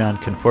Baseball's New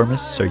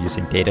Nonconformists Are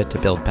Using Data to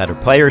Build Better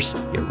Players.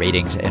 Your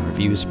ratings and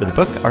reviews for the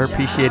book are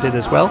appreciated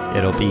as well.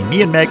 It'll be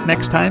me and Meg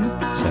next time,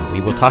 so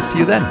we will talk to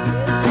you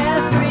then.